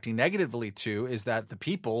reacting negatively to is that the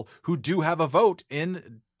people who do have a vote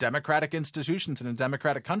in democratic institutions and in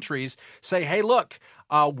democratic countries say, hey, look,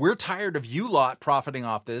 we're tired of you lot profiting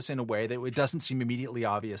off this in a way that it doesn't seem immediately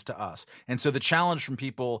obvious to us. And so the challenge from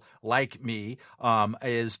people like me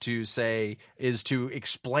is to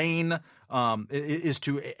explain, is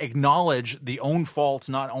to acknowledge the own faults,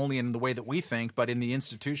 not only in the way that we think, but in the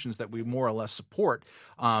institutions that we more or less support,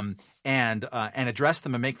 and address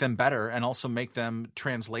them and make them better, and also make them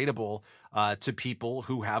translatable to people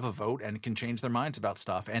who have a vote and can change their minds about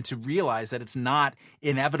stuff, and to realize that it's not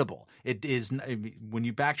inevitable. It is, when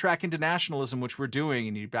you backtrack into nationalism, which we're doing,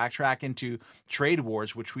 and you backtrack into trade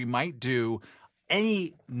wars, which we might do,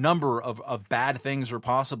 any number of bad things are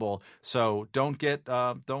possible. So don't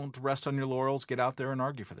rest on your laurels. Get out there and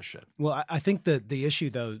argue for the shit. Well, I think the issue,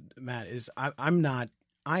 though, Matt, is I am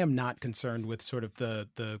not concerned with sort of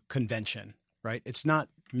the convention, right? It's not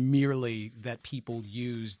merely that people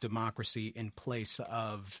use democracy in place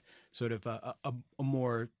of sort of a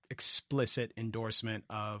more explicit endorsement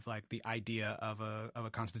of like the idea of a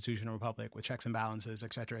constitutional republic with checks and balances,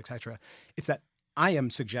 et cetera, et cetera. It's that I am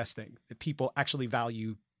suggesting that people actually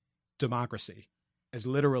value democracy as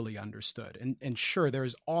literally understood. And sure,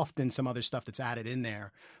 there's often some other stuff that's added in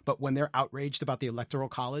there, but when they're outraged about the Electoral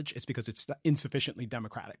College, it's because it's insufficiently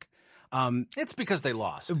democratic. It's because they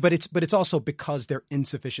lost. But it's also because they're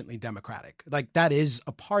insufficiently democratic. Like that is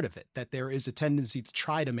a part of it, that there is a tendency to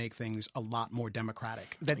try to make things a lot more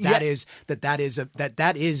democratic. That is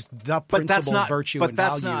the principal virtue and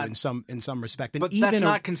value in some respect. And but even that's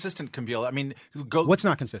not consistent, Camille. I mean, what's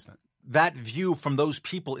not consistent? That view from those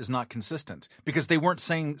people is not consistent, because they weren't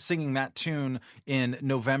singing that tune in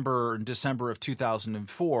November and December of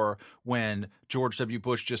 2004 when George W.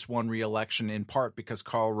 Bush just won re-election, in part because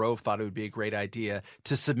Karl Rove thought it would be a great idea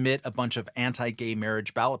to submit a bunch of anti-gay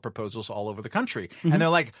marriage ballot proposals all over the country. Mm-hmm. And they're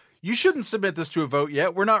like, you shouldn't submit this to a vote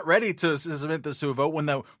yet. We're not ready to submit this to a vote. When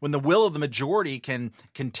the will of the majority can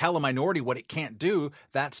tell a minority what it can't do,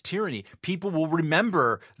 that's tyranny. People will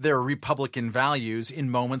remember their Republican values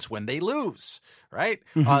in moments when they lose, right?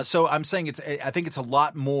 Mm-hmm. So I'm saying I think it's a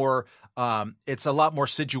lot more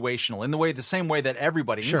situational in the same way that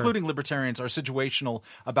everybody, sure, including libertarians, are situational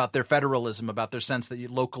about their federalism, about their sense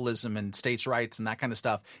that localism and states' rights and that kind of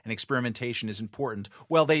stuff and experimentation is important.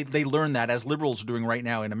 Well, they learn that, as liberals are doing right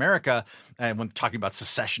now in America, and when talking about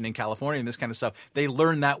secession in California and this kind of stuff, they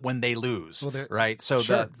learn that when they lose, right? So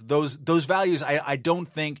sure, those values, I don't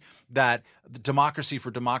think that democracy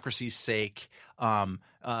for democracy's sake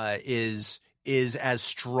is as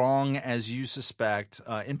strong as you suspect,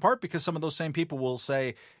 in part because some of those same people will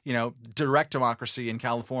say, direct democracy in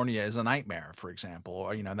California is a nightmare, for example,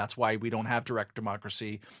 or that's why we don't have direct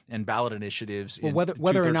democracy and ballot initiatives. Well,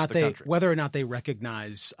 whether or not they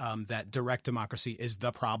recognize that direct democracy is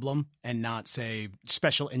the problem and not, say,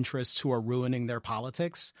 special interests who are ruining their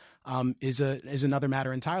politics is another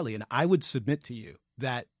matter entirely. And I would submit to you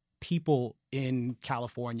that people in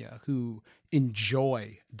California who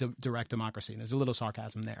enjoy direct democracy, and there's a little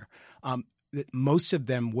sarcasm there, that most of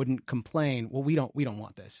them wouldn't complain, well, we don't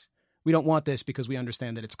want this. We don't want this because we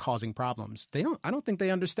understand that it's causing problems. I don't think they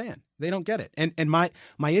understand. They don't get it. And my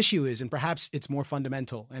issue is, and perhaps it's more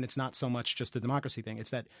fundamental, and it's not so much just the democracy thing, it's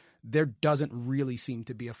that there doesn't really seem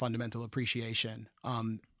to be a fundamental appreciation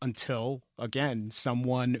until, again,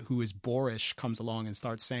 someone who is boorish comes along and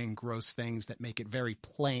starts saying gross things that make it very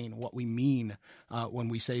plain what we mean when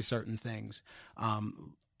we say certain things.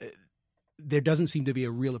 There doesn't seem to be a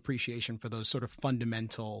real appreciation for those sort of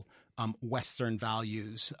fundamental Western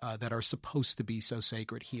values that are supposed to be so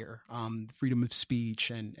sacred here. Freedom of speech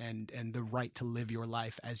and the right to live your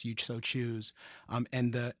life as you so choose,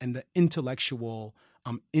 and the intellectual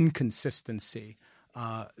inconsistency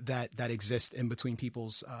that exists in between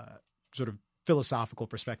people's sort of philosophical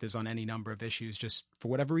perspectives on any number of issues, just for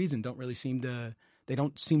whatever reason they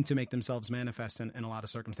don't seem to make themselves manifest in a lot of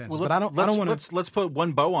circumstances. Well, but I don't want to. Let's put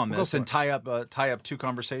one bow on this and tie up two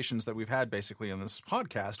conversations that we've had basically on this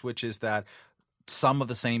podcast, which is that some of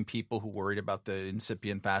the same people who worried about the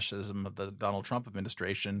incipient fascism of the Donald Trump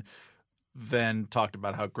administration then talked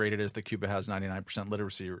about how great it is that Cuba has 99%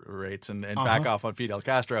 literacy rates and back off on Fidel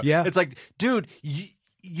Castro. Yeah. It's like, dude,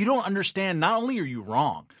 you don't understand. Not only are you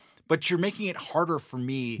wrong, but you're making it harder for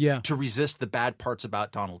me to resist the bad parts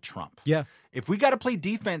about Donald Trump. Yeah. If we got to play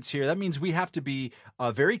defense here, that means we have to be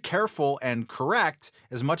very careful and correct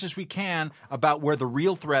as much as we can about where the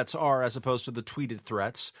real threats are as opposed to the tweeted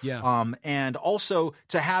threats. Yeah. And also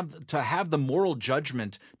to have the moral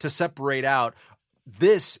judgment to separate out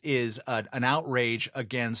this is an outrage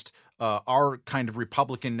against our kind of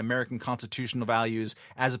Republican American constitutional values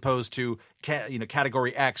as opposed to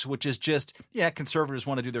category X, which is just conservatives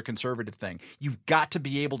want to do their conservative thing. You've got to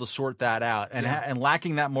be able to sort that out, and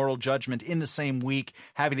lacking that moral judgment in the same week,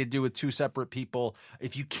 having to do with two separate people.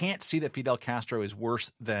 If you can't see that Fidel Castro is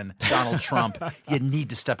worse than Donald Trump, you need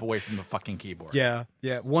to step away from the fucking keyboard. Yeah.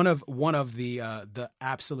 One of the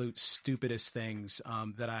absolute stupidest things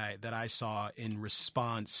that I saw in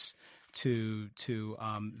response to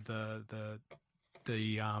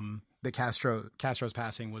Castro's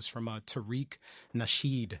passing was from Tariq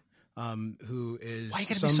Nasheed, who is why you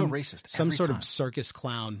gotta be so racist? Some sort of circus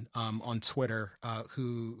clown on Twitter,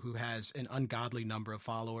 who has an ungodly number of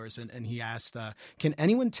followers, and he asked, "Can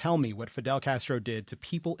anyone tell me what Fidel Castro did to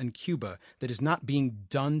people in Cuba that is not being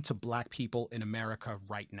done to black people in America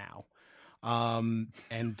right now?" You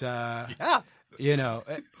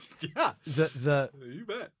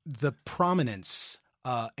bet. The prominence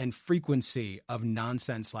and frequency of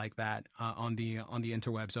nonsense like that on the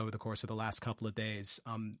interwebs over the course of the last couple of days,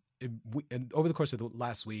 over the course of the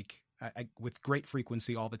last week, with great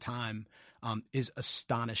frequency all the time, is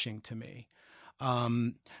astonishing to me.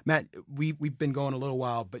 Matt, we've been going a little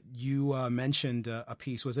while, but you mentioned a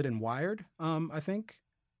piece. Was it in Wired? I think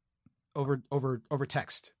over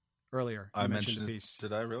text. Earlier, I mentioned the piece.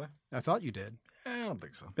 Did I really? I thought you did. I don't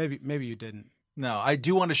think so. Maybe you didn't. No, I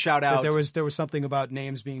do want to shout out. There was something about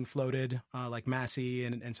names being floated, like Massey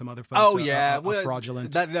and some other folks. Oh yeah, a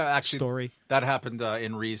fraudulent story that happened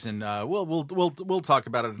in Reason. We'll talk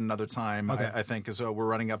about it another time. Okay. I think as we're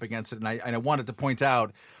running up against it, and I wanted to point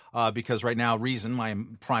out because right now Reason, my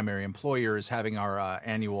primary employer, is having our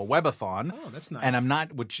annual webathon. Oh, that's nice. And I'm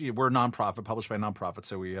not, which we're a nonprofit, published by a nonprofit,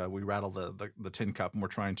 so we rattle the tin cup, and we're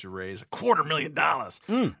trying to raise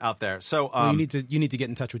 $250,000 out there. So well, you need to get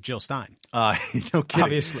in touch with Jill Stein. No kidding.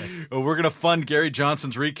 Obviously. Well, we're going to fund Gary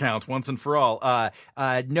Johnson's Recount once and for all.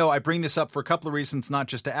 No, I bring this up for a couple of reasons, not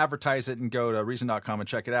just to advertise it and go to Reason.com and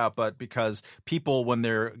check it out, but because people, when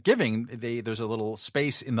they're giving, there's a little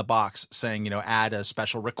space in the box saying, add a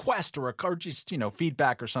special request or just,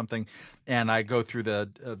 feedback or something. And I go through the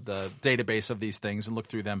database of these things and look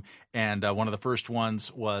through them. And one of the first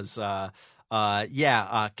ones was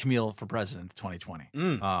Camille for president 2020.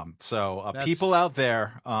 So people out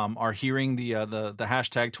there are hearing the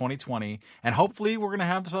hashtag 2020, and hopefully we're going to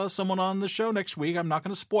have someone on the show next week. I'm not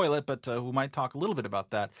going to spoil it, but who might talk a little bit about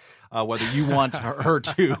that, whether you want her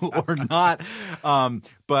to or not. So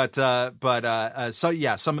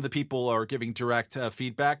some of the people are giving direct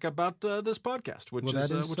feedback about this podcast, which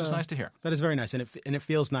is nice to hear. That is very nice, and it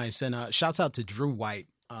feels nice. And shouts out to Drew White,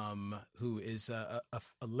 who is a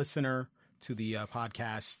listener to the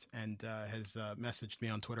podcast and has messaged me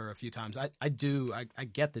on Twitter a few times. I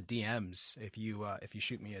get the DMs if you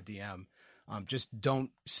shoot me a DM. Just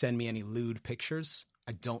don't send me any lewd pictures.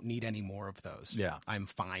 I don't need any more of those. Yeah, I'm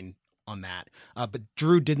fine on that. But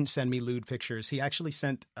Drew didn't send me lewd pictures. He actually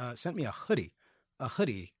sent me a hoodie a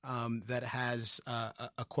hoodie that has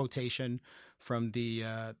a quotation from the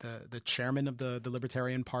chairman of the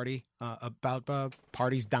Libertarian Party about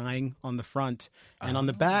parties dying on the front, and on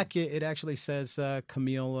the back it actually says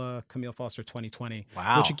Camille Foster 2020.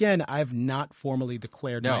 Wow! Which again, I've not formally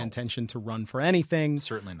declared my intention to run for anything.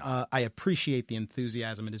 Certainly not. I appreciate the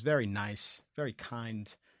enthusiasm. It is very nice, very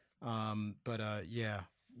kind. But yeah,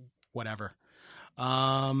 whatever.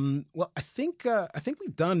 Well, I think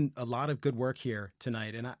we've done a lot of good work here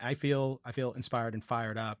tonight, and I feel inspired and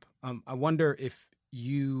fired up. I wonder if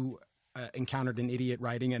you encountered an idiot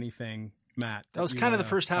writing anything, Matt. That was kind of the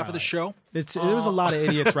first half of the show. There was a lot of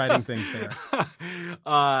idiots writing things there.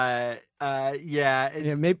 Yeah.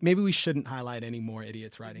 Maybe we shouldn't highlight any more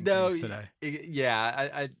idiots writing things today.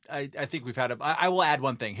 Yeah, I think we've had I will add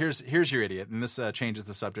one thing. Here's your idiot, and this changes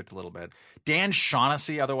the subject a little bit. Dan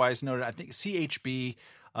Shaughnessy, otherwise noted, I think CHB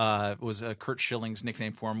was Kurt Schilling's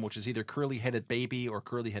nickname for him, which is either curly-headed baby or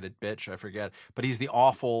curly-headed bitch, I forget. But he's the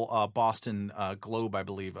awful Boston Globe, I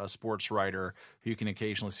believe, a sports writer who you can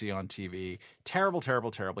occasionally see on TV. Terrible,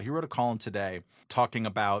 terrible, terrible. He wrote a column today talking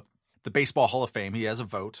about the Baseball Hall of Fame. He has a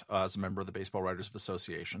vote as a member of the Baseball Writers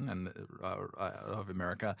Association and of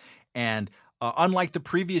America. And unlike the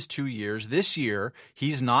previous 2 years, this year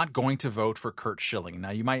he's not going to vote for Kurt Schilling. Now,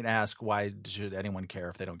 you might ask, why should anyone care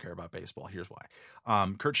if they don't care about baseball? Here's why.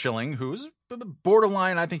 Kurt Schilling, who's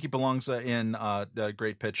borderline, I think he belongs in the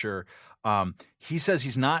great pitcher. He says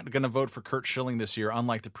he's not going to vote for Kurt Schilling this year,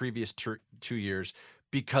 unlike the previous 2 years,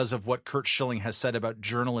 because of what Kurt Schilling has said about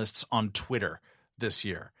journalists on Twitter this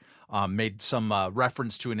year. Made some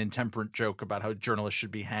reference to an intemperate joke about how journalists should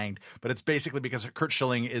be hanged. But it's basically because Kurt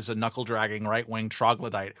Schilling is a knuckle-dragging right-wing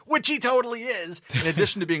troglodyte, which he totally is, in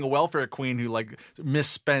addition to being a welfare queen who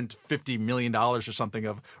misspent $50 million or something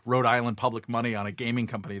of Rhode Island public money on a gaming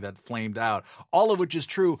company that flamed out, all of which is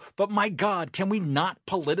true. But my God, can we not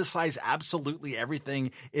politicize absolutely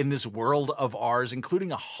everything in this world of ours,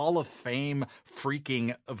 including a Hall of Fame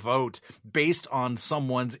freaking vote based on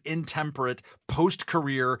someone's intemperate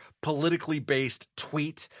post-career politically based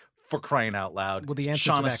tweet, for crying out loud? Well, the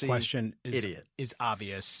answer Shaughnessy, to that question is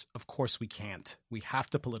obvious. Of course we can't. We have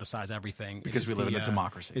to politicize everything. Because we live in a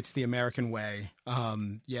democracy. It's the American way.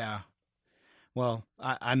 Yeah. Well,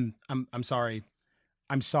 I'm sorry.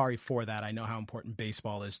 I'm sorry for that. I know how important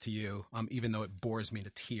baseball is to you, even though it bores me to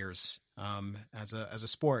tears as a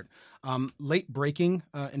sport. Late breaking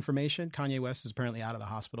information: Kanye West is apparently out of the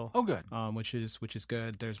hospital. Oh, good. Which is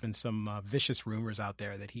good. There's been some vicious rumors out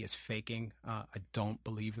there that he is faking. I don't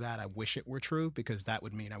believe that. I wish it were true, because that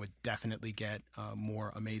would mean I would definitely get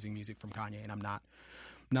more amazing music from Kanye, and I'm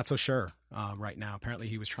not so sure right now. Apparently,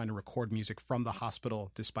 he was trying to record music from the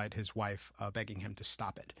hospital, despite his wife begging him to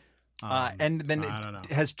stop it. And then I don't know.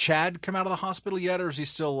 Has Chad come out of the hospital yet, or is he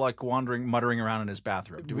still muttering around in his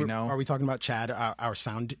bathroom? Do we know? Are we talking about Chad, our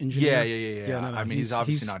sound engineer? Yeah. No, I mean, he's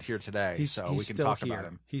obviously not here today, so we can talk about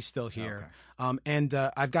him. He's still here. Okay. And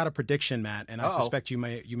I've got a prediction, Matt, and I suspect you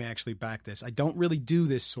may actually back this. I don't really do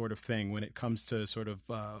this sort of thing when it comes to sort of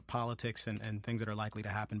politics and things that are likely to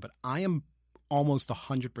happen, but I am almost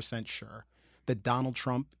 100% sure that Donald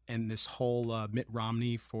Trump and this whole Mitt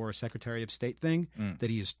Romney for Secretary of State thing, that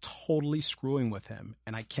he is totally screwing with him.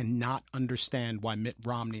 And I cannot understand why Mitt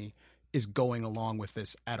Romney is going along with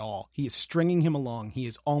this at all. He is stringing him along. He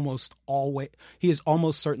is almost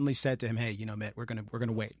certainly said to him, hey, Mitt, we're going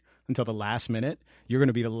to wait until the last minute. You're going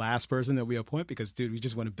to be the last person that we appoint because, dude, we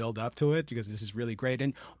just want to build up to it because this is really great.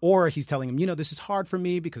 Or he's telling him, this is hard for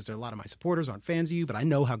me because a lot of my supporters aren't fans of you, but I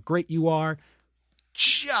know how great you are.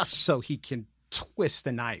 Just so he can twist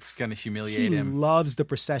the knife. It's going to humiliate him. He loves the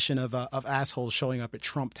procession of assholes showing up at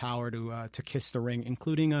Trump Tower to kiss the ring,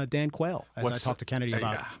 including Dan Quayle, as I talked to Kennedy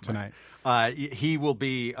about tonight. He will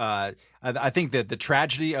be. I think that the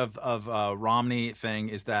tragedy of Romney thing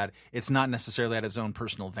is that it's not necessarily out of his own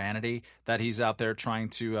personal vanity that he's out there trying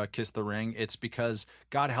to kiss the ring. It's because,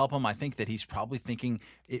 God help him, I think that he's probably thinking,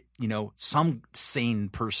 some sane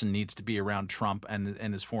person needs to be around Trump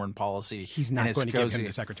and his foreign policy. He's not going to give him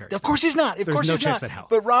the secretary. Of course he's not. Of course no he's chance not. in hell.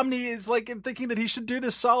 But Romney is thinking that he should do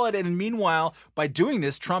this solid. And meanwhile, by doing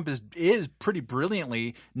this, Trump is pretty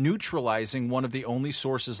brilliantly neutralizing one of the only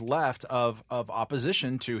sources left of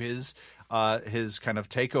opposition to his kind of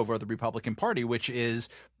takeover of the Republican Party, which is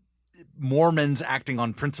Mormons acting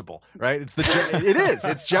on principle, right? It is.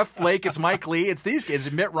 It's Jeff Flake. It's Mike Lee. It's these kids.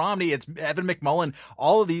 It's Mitt Romney. It's Evan McMullen.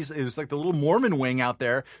 All of these. It was like the little Mormon wing out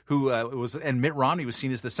there and Mitt Romney was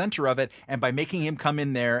seen as the center of it. And by making him come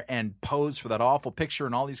in there and pose for that awful picture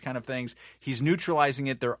and all these kind of things, he's neutralizing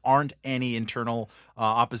it. There aren't any internal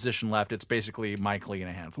opposition left. It's basically Mike Lee and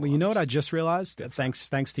a handful. Well, you know what I just realized?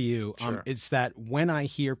 Thanks to you. Sure. It's that when I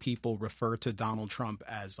hear people refer to Donald Trump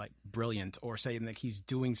as like brilliant or saying that he's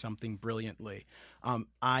doing something brilliantly,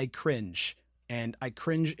 I cringe. And I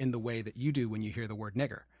cringe in the way that you do when you hear the word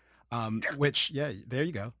nigger. Which, yeah, there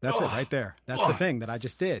you go. That's it right there. That's the thing that I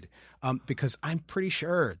just did. Because I'm pretty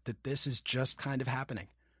sure that this is just kind of happening.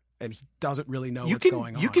 And he doesn't really know what's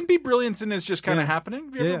going on. You can be brilliant and it's just kind of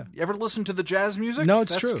happening. You ever listen to the jazz music? No,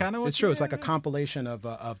 it's That's true. Kind of it's true. It's like a compilation of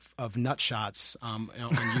nut shots on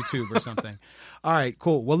YouTube or something. All right,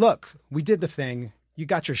 cool. Well, look, we did the thing. You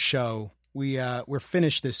got your show. We're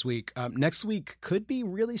finished this week. Next week could be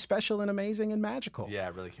really special and amazing and magical. Yeah,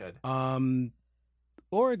 it really could.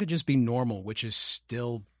 Or it could just be normal, which is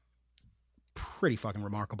still pretty fucking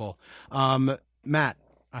remarkable. Matt,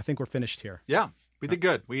 I think we're finished here. Yeah. We did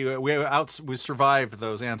good. We survived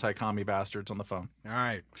those anti-commie bastards on the phone. All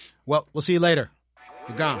right. Well, we'll see you later.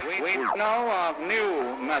 You're gone. We know of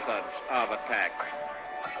new methods of attack.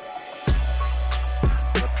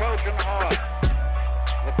 The Trojan horse.